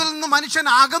 ദൈവത്തിൽ നിന്ന് മനുഷ്യൻ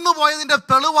അകന്നു പോയതിന്റെ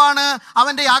തെളിവാണ്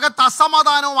അവന്റെ അകത്ത്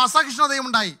അസമാധാനവും അസഹിഷ്ണുതയും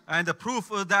ഉണ്ടായി. And the proof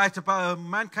that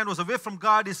mankind was away from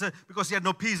God is because he had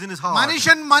no peace in his heart.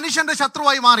 മനുഷ്യൻ മനുഷ്യന്റെ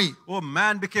ശത്രുവായി മാറി. Oh,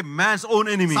 man became man's own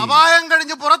enemy. സഭായം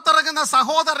കഴിഞ്ഞ് പുറത്തിറങ്ങുന്ന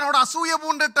സഹോദരനോട് അസൂയ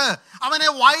പൂണ്ടിട്ട് അവനെ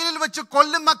വയലിൽ വെച്ച്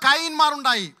കൊല്ലുന്ന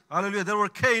കയീന്മാരുണ്ടായി. Hallelujah. There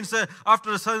were Cains after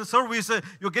the service.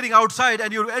 You're getting outside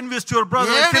and you're envious to your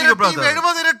brother and kill your brother.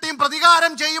 70 ഇരട്ടിയും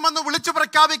പ്രതികാരം ചെയ്യുമെന്ന് വിളിച്ചു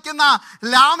പ്രഖ്യാപിക്കുന്ന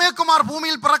ലാമേക്കുമാർ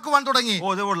ഭൂമിയിൽ പിറക്കുവാൻ തുടങ്ങി.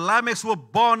 Oh, there were Lamechs who were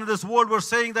born in this world were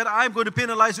saying that I'm going to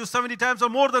penalize you 70 times or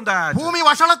more than that. ഭൂമി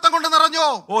വഷളത്വം കൊണ്ട് നിറഞ്ഞു.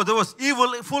 Oh, there was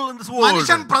evil full in this world.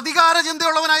 മനുഷ്യൻ പ്രതികാര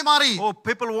ചിന്തയുള്ളവനായി മാറി. Oh,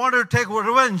 people wanted to take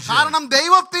revenge. കാരണം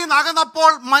ദൈവത്തിൽ നിന്ന്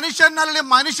അകന്നപ്പോൾ മനുഷ്യൻ അല്ലെങ്കിൽ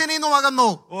മനുഷ്യനിൽ നിന്നും അകന്നു.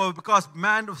 Oh, because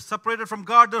man was separated from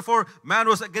God, therefore man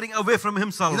was getting away from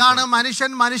himself. ഇതാണ്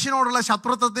മനുഷ്യൻ മനുഷ്യനോടുള്ള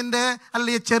ശത്രുത്വത്തിന്റെ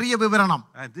അല്ലെങ്കിൽ ചെറിയ വിവരണം.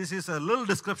 And this is a little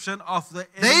description of the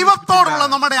ദൈവത്തോടുള്ള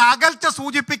നമ്മുടെ അകൽച്ച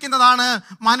സൂചിപ്പിക്കുന്നതാണ്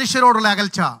മനുഷ്യരോടുള്ള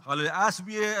അകൽച്ച. As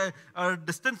we are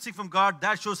distancing from God,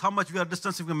 that shows how much we are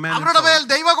distancing from man. അവരുടെ മേൽ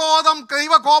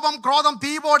ദൈവകോപം ക്രോധം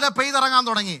തീ പോലെ പെയ്തിറങ്ങാൻ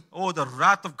തുടങ്ങി. Oh, the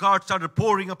wrath of God started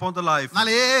pouring upon the life.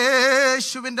 എന്നാൽ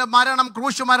യേശുവിന്റെ മരണം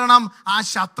ക്രൂശ് മരണം ആ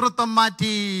ശത്രുത്വം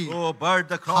മാറ്റി. Oh, but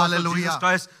the cross of Jesus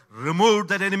Christ removed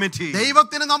that enmity.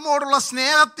 ദൈവത്തിന് നമ്മോടുള്ള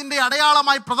സ്നേഹത്തിന്റെ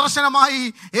അടയാളമായി പ്രദർശനമായി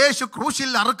യേശു ക്രൂശിൽ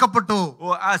അറുക്കപ്പെട്ടു.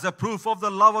 Oh, as a proof of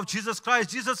the love of Jesus Christ,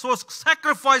 Jesus was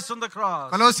sacrificed on the cross.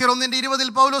 കൊലോസ്യർ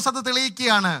 1:20 പൗലോസ് അത്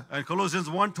തെളിയിക്കുകയാണ്. And Colossians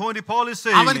 1:20 Paul is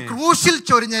അവൻ saying, ക്രൂശിൽ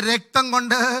ചൊരിഞ്ഞ രക്തം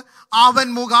കൊണ്ട് അവൻ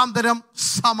മുഖാന്തരം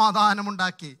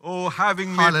സമാധാനമുണ്ടാക്കി. oh, having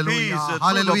made Hallelujah. peace through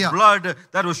Hallelujah. the blood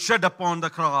that was shed upon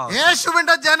the cross.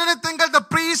 യേശുവിന്റെ ജനനത്തിങ്കൽ the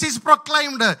peace is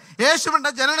proclaimed.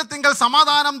 യേശുവിന്റെ ജനനത്തിങ്കൽ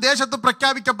സമാധാനം ദേശത്ത്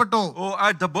പ്രഖ്യാപിക്കപ്പെട്ടു. Oh,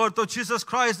 at the birth of Jesus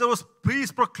Christ, there was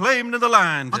peace proclaimed in the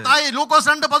land. ലൂക്കോസ്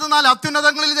 2:14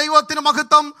 അത്യുന്നതങ്ങളിൽ ദൈവത്തിന്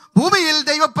മഹത്വം, ഭൂമിയിൽ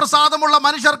ദൈവപ്രസാദമുള്ള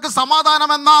മനുഷ്യർക്ക്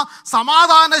സമാധാനം എന്ന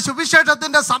സമാധാന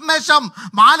സുവിശേഷത്തിന്റെ സന്ദേശം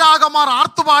മാലാഖമാർ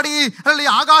ആർത്തുപാടി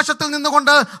ആകാശത്തിൽ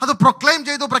നിന്നുകൊണ്ട് അത് പ്രൊക്ലെയിം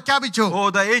ചെയ്തു, പ്രഖ്യാപിച്ചു. Oh,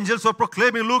 the angels were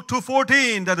proclaiming, Luke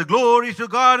 2:14, that the glory to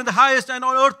God in the highest and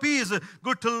on earth peace,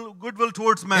 goodwill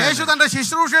towards man. യേശു തന്റെ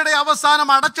ശുശ്രൂഷയുടെ അവസാനം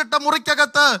അടച്ചിട്ട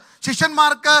മുറിക്കകത്ത്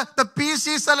ശിഷ്യന്മാർക്ക് the peace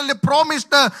is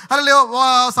promised,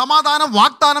 സമാധാനം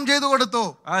വാഗ്ദാനം ചെയ്തു കൊടുത്തു.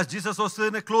 As Jesus was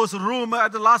in a closed room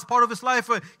at the last part of his life,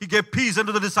 he gave peace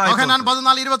unto the disciples. യോഹന്നാൻ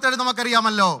 14:27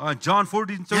 നമുക്കറിയാമല്ലോ. John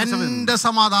 14:27. എന്റെ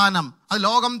സമാധാനം, അത്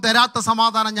ലോകം തരാത്ത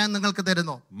സമാധാനം ഞാൻ നിങ്ങൾക്ക്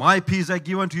തരുന്നു. My peace I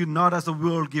give unto you, not as the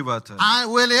world giveth.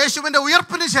 യേശുവിന്റെ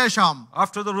ഉയർപ്പിന് ശേഷം,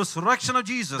 after the resurrection of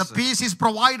Jesus, the peace is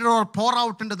provided or pour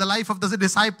out into the life of the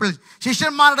disciples.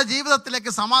 ശിഷ്യന്മാരുടെ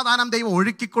ജീവിതത്തിലേക്ക് സമാധാനം ദൈവം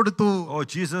ഒഴുക്കി കൊടുത്തു. Oh,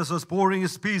 Jesus was pouring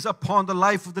his peace upon the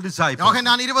life of the disciples.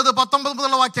 യോഹന്നാൻ 20:19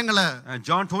 മുതലുള്ള വാക്യങ്ങള്. And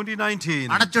John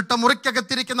 20:19. അടച്ചിട്ട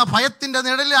മുറിക്കകത്തിരിക്കുന്ന ഭയത്തിന്റെ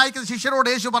നിഴലിലായി ശിഷ്യരോട്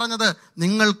യേശു പറഞ്ഞത്,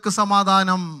 നിങ്ങൾക്ക്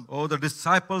സമാധാനം. Oh, the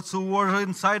disciples who were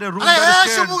inside a room that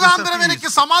is scared, എനിക്ക്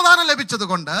സമാധാനം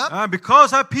ലഭിച്ചതുകൊണ്ട്, because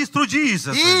I have peace through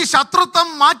Jesus, ഈ ശത്രുത്വം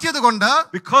മാറ്റിയതുകൊണ്ട്,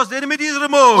 because the enmity is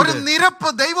removed, ഒരു നിരപ്പ്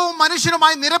ദൈവവും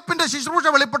മനുഷ്യനുമായി നിരപ്പിന്റെ ശുശ്രൂഷ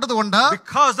വെളിപ്പെട്ടതുകൊണ്ട്,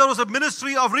 because there was a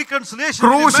ministry of reconciliation,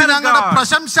 ക്രൂശ് ഞങ്ങളുടെ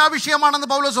പ്രശംസാ വിഷയമാണെന്ന്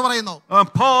പൗലോസ് പറയുന്നു.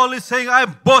 Paul is saying, I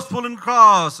am boastful in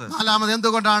cross. നാലാമത്,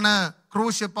 എന്തുകൊണ്ടാണ്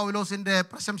ക്രൂശ് പൗലോസിന്റെ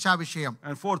പ്രശംസാ വിഷയം?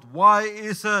 And fourth, why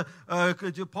is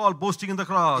Paul boasting in the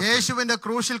cross? യേശുവിന്റെ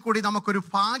ക്രൂശിൽ കൂടി നമുക്കൊരു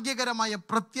ഭാഗ്യകരമായ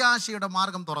പ്രത്യാശയുടെ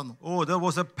മാർഗം തുറന്നു. Oh, there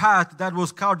was a path that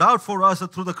was carved out for us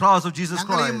through the cross of Jesus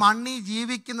ഞങ്ങൾ ഈ Christ. മണ്ണിൽ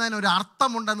ജീവിക്കുന്നതിന് ഒരു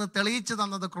അർത്ഥമുണ്ടെന്ന് തെളിയിച്ചു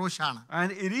തന്നത് ക്രൂശാണ്.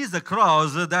 And it is the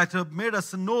cross that made us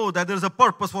know that there is a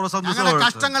purpose for us on this ഞങ്ങളുടെ earth.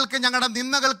 കഷ്ടങ്ങൾക്കും ഞങ്ങളുടെ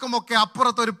നിന്ദകൾക്കും ഒക്കെ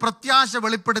അപ്പുറത്ത് ഒരു പ്രത്യാശ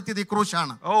വെളിപ്പെടുത്തിയത് ഈ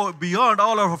ക്രൂശാണ്. Oh, beyond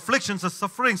all our afflictions and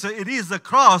sufferings, it is the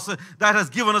cross that has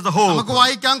given us the hope. നമുക്ക്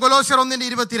വായിക്കാം കൊലോസ്യർ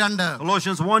 1:22.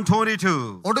 Colossians 1:22.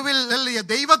 ഒടുവിൽ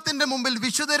ദൈവത്തിന്റെ മുമ്പിൽ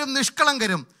വിശുദ്ധരും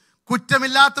നിഷ്കളങ്കരും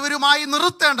കുറ്റമില്ലാത്തവരുമായി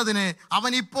നിർത്തേണ്ടതിന്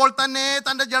അവൻ ഇപ്പോൾ തന്നെ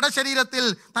തന്റെ ജഡശരീരത്തിൽ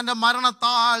തന്റെ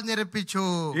മരണത്താൽ നിരപ്പിച്ചു.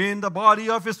 In the body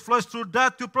of his flesh through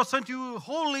death to present you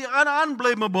holy and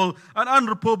unblameable and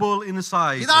unreprovable in his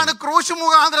sight. ഇതാണ് ക്രൂശ്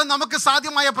മുഖാന്തരം നമുക്ക്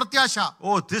സാധ്യമായ പ്രത്യാശ.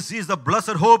 Oh, this is the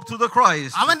blessed hope through the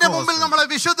Christ. അവന്റെ മുമ്പിൽ നമ്മളെ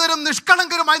വിശുദ്ധരും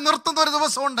നിഷ്കളങ്കരുമായി നിർത്തുന്ന ഒരു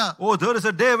ദിവസമുണ്ട്. Oh, there is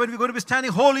a day when we're going to be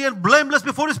standing holy and blameless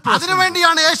before his presence.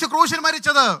 അതിനുവേണ്ടിയാണ് യേശു ക്രൂശിൽ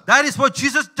മരിച്ചത്. That is what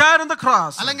Jesus died on the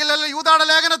cross. അല്ലെങ്കിൽ യൂദായുടെ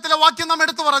ലേഖനത്തിലെ വാക്യം നാം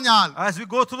എടുത്തു പറഞ്ഞാൽ, as we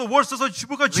go through the verses of the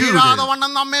book of Jude,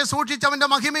 വീഴാതവണ്ണം നമ്മെ സൂക്ഷിച്ചവന്റെ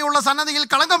മഹിമയുള്ള സന്നദ്ധിയിൽ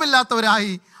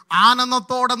കളങ്കമില്ലാത്തവരായി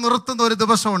ആനന്ദത്തോടെ നിർത്തുന്ന ഒരു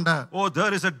ദിവസമുണ്ട്. Oh,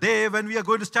 there is a day when we are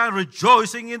going to stand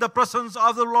rejoicing in the presence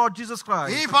of the Lord Jesus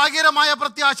Christ. ഈ ഭാഗ്യകരമായ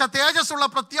പ്രത്യാശ, തേജസ്സുള്ള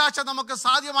പ്രത്യാശ നമുക്ക്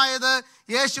സാധ്യമായത്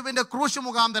യേശുവിന്റെ ക്രൂശ്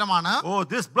മുഖാന്തരമാണ്. Oh,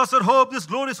 this blessed hope, this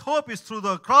glorious hope is through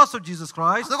the cross of Jesus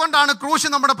Christ. അതുകൊണ്ടാണ് ക്രൂശ്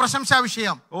നമ്മുടെ പ്രശംസാ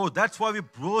വിഷയം. Oh, that's why we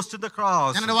boast in the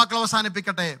cross. ഞാൻ വാക്കുകൾ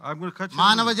അവസാനിപ്പിക്കട്ടെ. I'm going to cut you.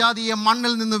 മാനവജാതിയെ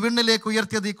മണ്ണിൽ നിന്ന് വിണ്ണിലേക്ക്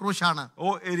ഉയർത്തിയത് ഈ ക്രൂശാണ്.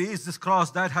 Oh, it is this cross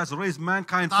that has raised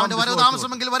mankind from താങ്കളുടെ this വരും earth.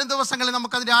 താമസമെങ്കിൽ വരും ദിവസങ്ങളിൽ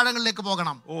നമുക്ക് അതിന്റെ ആഴങ്ങളിലേക്ക്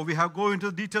പോകണം. Oh, we have go into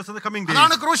the details of the coming days.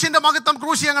 അതാണ് ക്രൂശിന്റെ മഹത്വം,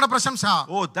 ക്രൂശ് ഞങ്ങളുടെ പ്രശംസ.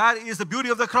 Oh, that is the beauty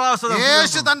of the cross.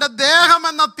 യേശു തന്റെ ദേഹം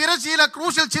എന്ന തിരശീല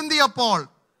ക്രൂശിൽ ചിന്തിയപ്പോൾ,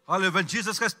 when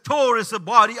Jesus Christ tore his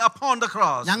body upon the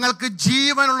cross, ഞങ്ങൾക്ക്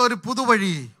ജീവനുള്ള ഒരു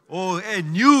പുതുവഴി, oh, a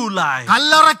new life,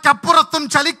 കല്ലറയ്ക്കപ്പുറത്തും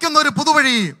ചലിക്കുന്ന ഒരു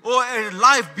പുതുവഴി, oh, a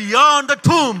life beyond the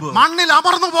tomb, മണ്ണിൽ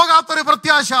അമർന്നു പോകാത്തൊരു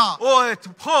പ്രത്യാശ, oh, a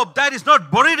hope that is not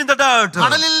buried in the dirt.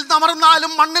 കടലിൽ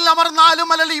അമർന്നാലും മണ്ണിൽ അമർന്നാലും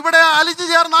അല്ലെങ്കിൽ ഇവിടെ അലിഞ്ഞു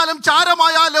ചേർന്നാലും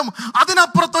ചാരമായാലും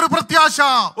അതിനപ്പുറത്തൊരു പ്രത്യാശ,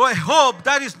 oh, a hope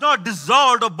that is not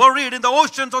dissolved or buried in the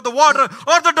oceans or the water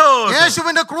or the dirt.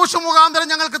 യേശുവിന്റെ ക്രൂശ് മുഖാന്തരം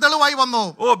ഞങ്ങൾക്ക് തെളിവായി വന്നു.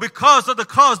 Oh, because of the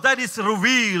cross that is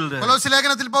revealed. കൊലോസ്യ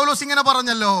ലേഖനത്തിൽ പൗലോസ് ഇങ്ങനെ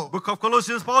പറഞ്ഞല്ലോ. Book of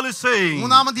Colossians, Paul is saying,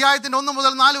 3-ാം അധ്യായത്തിന്റെ 1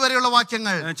 മുതൽ 4 വരെയുള്ള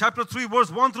വാക്യങ്ങൾ, chapter 3 verse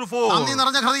 1 through 4. നന്ദി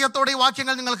നിറഞ്ഞ ഹൃദയത്തോടെ ഈ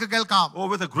വാക്യങ്ങൾ നിങ്ങൾക്ക് കേൾക്കാം. Oh,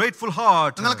 with a grateful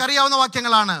heart. നിങ്ങൾക്ക് അറിയാവുന്ന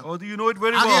വാക്യങ്ങളാണ്. Oh, you know it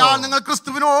very ആകയാൽ well. നിങ്ങൾ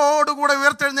ക്രിസ്തുവിനോടുകൂടെ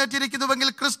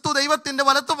ഉയർത്തെഴുന്നേറ്റിരിക്കുന്നുവെങ്കിൽ ക്രിസ്തു ദൈവത്തിന്റെ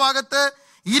വലത്തുഭാഗത്ത്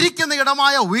ഇരിക്കുന്ന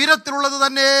ഇടമായ ഉയരത്തിലുള്ളത്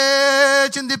തന്നെ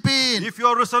ചിന്തിപ്പീൻ. If you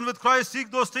are risen with Christ, seek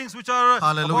those things which are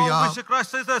Hallelujah. above, which Christ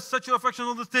says that set your affection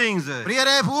on the things.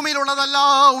 പ്രിയരേ, ഭൂമിയിലുള്ളതല്ല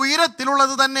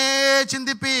ഉയരത്തിലുള്ളത് തന്നെ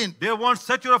ചിന്തിപ്പീൻ. They want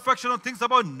set your affection on things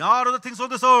above, not on the things on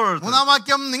this earth. 3-ാം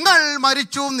വാക്യം, നിങ്ങൾ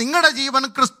മരിച്ചു, നിങ്ങളുടെ ജീവൻ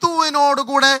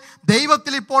ക്രിസ്തുവിനോടുകൂടെ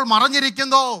ദൈവത്തിൽ ഇപ്പോൾ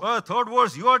മറഞ്ഞിരിക്കുന്നു. 3rd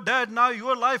verse, you are dead, now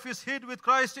your life is hid with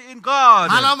Christ in God.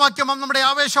 4-ാം വാക്യം നമ്മുടെ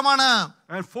ആവേശമാണ്.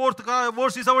 And 4th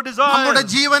verse is our desire. നമ്മുടെ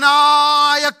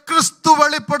ജീവനായ ക്രിസ്തു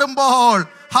വെളിപ്പെടുമ്പോൾ,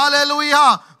 ഹല്ലേലൂയ,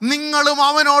 നിങ്ങളും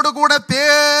അവനോടുകൂടെ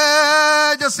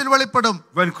തേജസ്സിൽ വെളിപ്പെടും.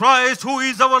 When Christ, who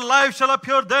is our life, shall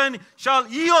appear, then shall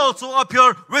ye also appear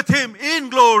with him in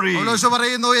glory. പൗലോസ്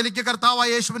പറയുന്നു, എനിക്ക് കർത്താവായ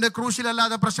യേശുവിന്റെ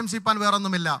ക്രൂശിലല്ലാതെ പ്രശംസിപ്പാൻ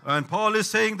വേറൊന്നുമില്ല. And Paul is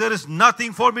saying there is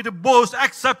nothing for me to boast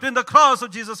except in the cross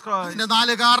of Jesus Christ. ഇതിന്റെ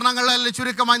 4 കാരണങ്ങളിൽ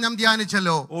ചുരുക്കമായി നാം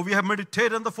ധ്യാനിച്ചല്ലോ. Oh, we have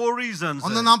meditated on the 4 reasons.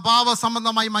 ഒന്ന്, നാം പാപ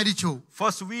സംബന്ധമായി മരിച്ചു.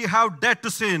 First, we have debt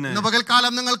to sin. ഇന്ന്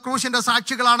പകൽക്കാലം നിങ്ങൾ ക്രൂശിന്റെ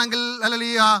സാക്ഷികളാണെങ്കിൽ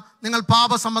ഹല്ലേലൂയ, നിങ്ങൾ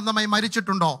പാപ സംബന്ധമായി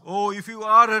മരിച്ചിട്ടുണ്ടോ? Oh, if you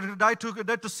are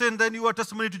dead to sin, then you are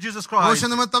testimony to Jesus Christ. ക്രൂശ്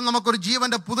നിമിത്തം നമുക്കൊരു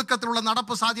ജീവന്റെ പുതുക്കത്തിലുള്ള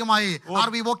നടപ്പ് സാധ്യമായി. Are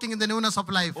we walking in the newness of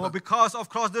life? Oh, because of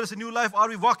cross there is a new life. Are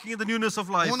we walking in the newness of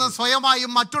life? മൂന്ന്,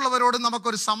 സ്വയമായും മറ്റുള്ളവരോടും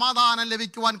നമുക്കൊരു സമാധാനം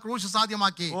ലഭിക്കുവാൻ ക്രൂശ്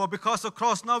സാധ്യമാക്കി. Oh, because of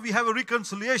cross now we have a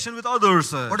reconciliation with others.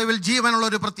 ഒടുവിൽ ജീവനുള്ള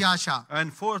ഒരു പ്രത്യാശ. And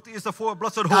fourth is the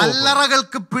blessed hope.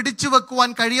 കല്ലറകൾക്ക് പിടിച്ചു വെക്കുവാൻ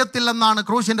കഴിയത്തില്ലെന്നാണ്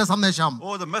ക്രൂശിന്റെ സന്ദേശം.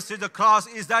 Oh, the message of cross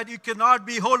is that you cannot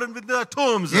be holding within the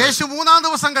tombs. യേശു 3-ാം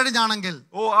ദിവസം കഴിഞ്ഞാണെങ്കിൽ,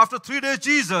 Oh, after 3 days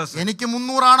Jesus. എനിക്ക്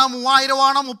 300 ആണോ 3000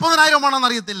 ആണോ 30,000 ആണോ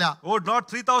അറിയത്തില്ല. Oh, not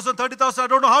 3,000, 30,000, I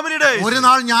don't know how many days. ഒരു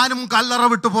നാൾ ഞാനും കല്ലറ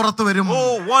വിട്ട് പുറത്തു വരും.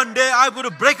 Oh, one day I'm going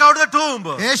to break out of the tomb.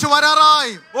 Yeshu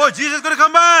വരാറായി. Oh, Jesus is going to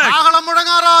come back. കാഹളം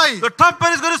മുഴങ്ങാറായി. The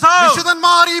trumpet is going to sound.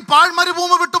 വിശുദ്ധന്മാർ ഈ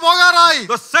പാഴ്മരുഭൂമി വിട്ടു പോകാറായി.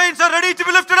 The saints are ready to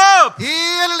be lifted up. ഈ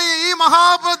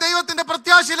മഹാദൈവത്തിന്റെ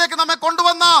പ്രത്യാശയിലേക്ക് നമ്മെ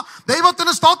കൊണ്ടുവന്ന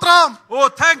ദൈവത്തിന് സ്തോത്രം. Oh,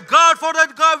 thank God for that.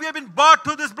 God, we have been brought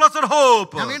to this blessed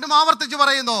hope. ഞാൻ വീണ്ടും ആവർത്തിച്ച്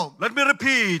പറയുന്നു. Let me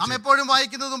repeat. നാം എപ്പോഴും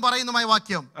വായിക്കുന്നതും പറയുന്നതുമായ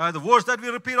വാക്യം. The words that we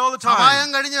repeat all the time. സഹായം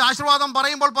കഴിഞ്ഞ് ആശീർവാദം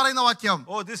പറയുമ്പോൾ പറയുന്ന വാക്യം.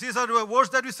 Oh, this is a words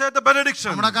that we said the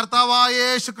benediction. നമ്മുടെ കർത്താവായ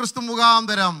യേശു ക്രിസ്തു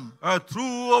മുഖാന്തരം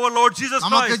through our Lord Jesus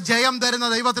നമുക്ക് Christ. ജയം തരുന്ന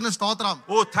ദൈവത്തിന് സ്തോത്രം.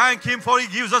 Oh, thank him for he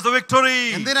gives us the victory.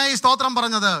 എന്തിനാ ഈ സ്തോത്രം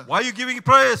പറഞ്ഞത്? Why are you giving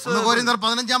praise? കൊരിന്ത്യർ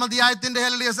 15-ാം അധ്യായത്തിന്റെ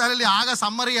ആകെ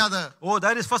സമ്മറി അത്. Oh,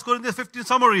 that is 1 Corinthians 15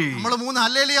 summary. നമ്മൾ 3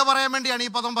 ഹല്ലേലൂയ പറയാൻ വേണ്ടിയാണ്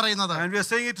ഈ പദം പറയുന്നത്. And we are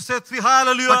saying it to say 3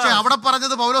 hallelujah. പക്ഷേ അവിടെ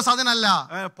പറഞ്ഞത് പൗലോസ് അതിനല്ല.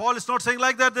 Paul is not saying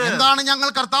like that there. എന്താണ് ഞങ്ങൾ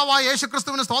കർത്താവായ യേശു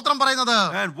ക്രിസ്തുവിന് സ്തോത്രം പറയുന്നത്?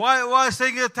 And why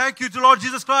saying thank you to Lord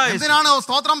Jesus Christ? എന്തിനാണ്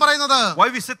സ്തോത്രം പറയുന്നത്? Why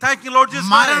we say thank you Lord Jesus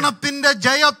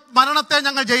Christ? മരണത്തെ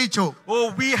ഞങ്ങൾ ജയിച്ചു. Oh,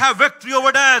 we have victory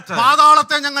over death.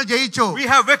 പാതാളത്തെ ഞങ്ങൾ ജയിച്ചു. We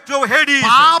have victory over Hades.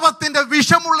 പാപത്തിന്റെ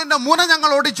വിഷമുള്ളിന്റെ മുന ഞങ്ങൾ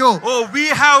ഓടിച്ചു. Oh, we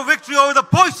have victory over the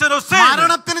poison of sin.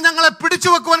 മരണത്തിന് ഞങ്ങളെ പിടിച്ചു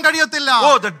വെക്കുവാൻ കഴിയത്തില്ല.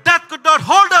 Oh, the death could not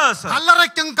hold us.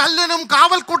 കല്ലറയ്ക്കും കല്ലിനും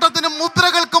കാവൽക്കൂട്ടത്തിനും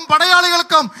മുദ്രകൾക്കും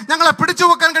പടയാളികൾക്കും ഞങ്ങളെ പിടിച്ചു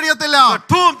വെക്കാൻ കഴിയത്തില്ല. The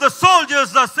tomb, the soldiers,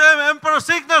 the same emperor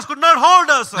sickness could not hold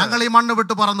us. ഞങ്ങൾ ഈ മണ്ണ്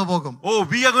വിട്ട് പറന്നു പോകും. Oh,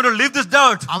 we are going to leave this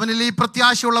dirt. അവനിൽ ഈ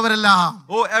പ്രത്യാശയുള്ളവരെല്ലാം,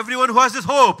 Oh, everyone who has this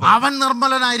hope, അവൻ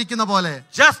നിർമ്മലനായിരിക്കുന്ന പോലെ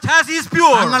just as he is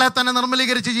pure, ഞങ്ങളെ തന്നെ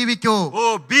നിർമ്മലീകരിച്ച് ജീവിക്കൂ.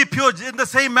 oh, be pure in the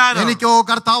same manner. എനിക്കോ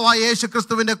കർത്താവായ യേശു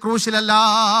ക്രിസ്തുവിന്റെ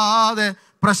ക്രൂശിലല്ലാതെ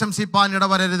പ്രശംസിപ്പാൻ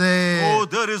ഇടവരരുതേ. Oh,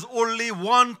 there is only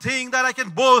one thing that I can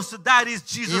boast, that is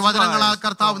Jesus ഈ വചനങ്ങളാൽ Christ.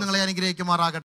 കർത്താവ് നിങ്ങളെ അനുഗ്രഹിക്കുമാറാകട്ടെ.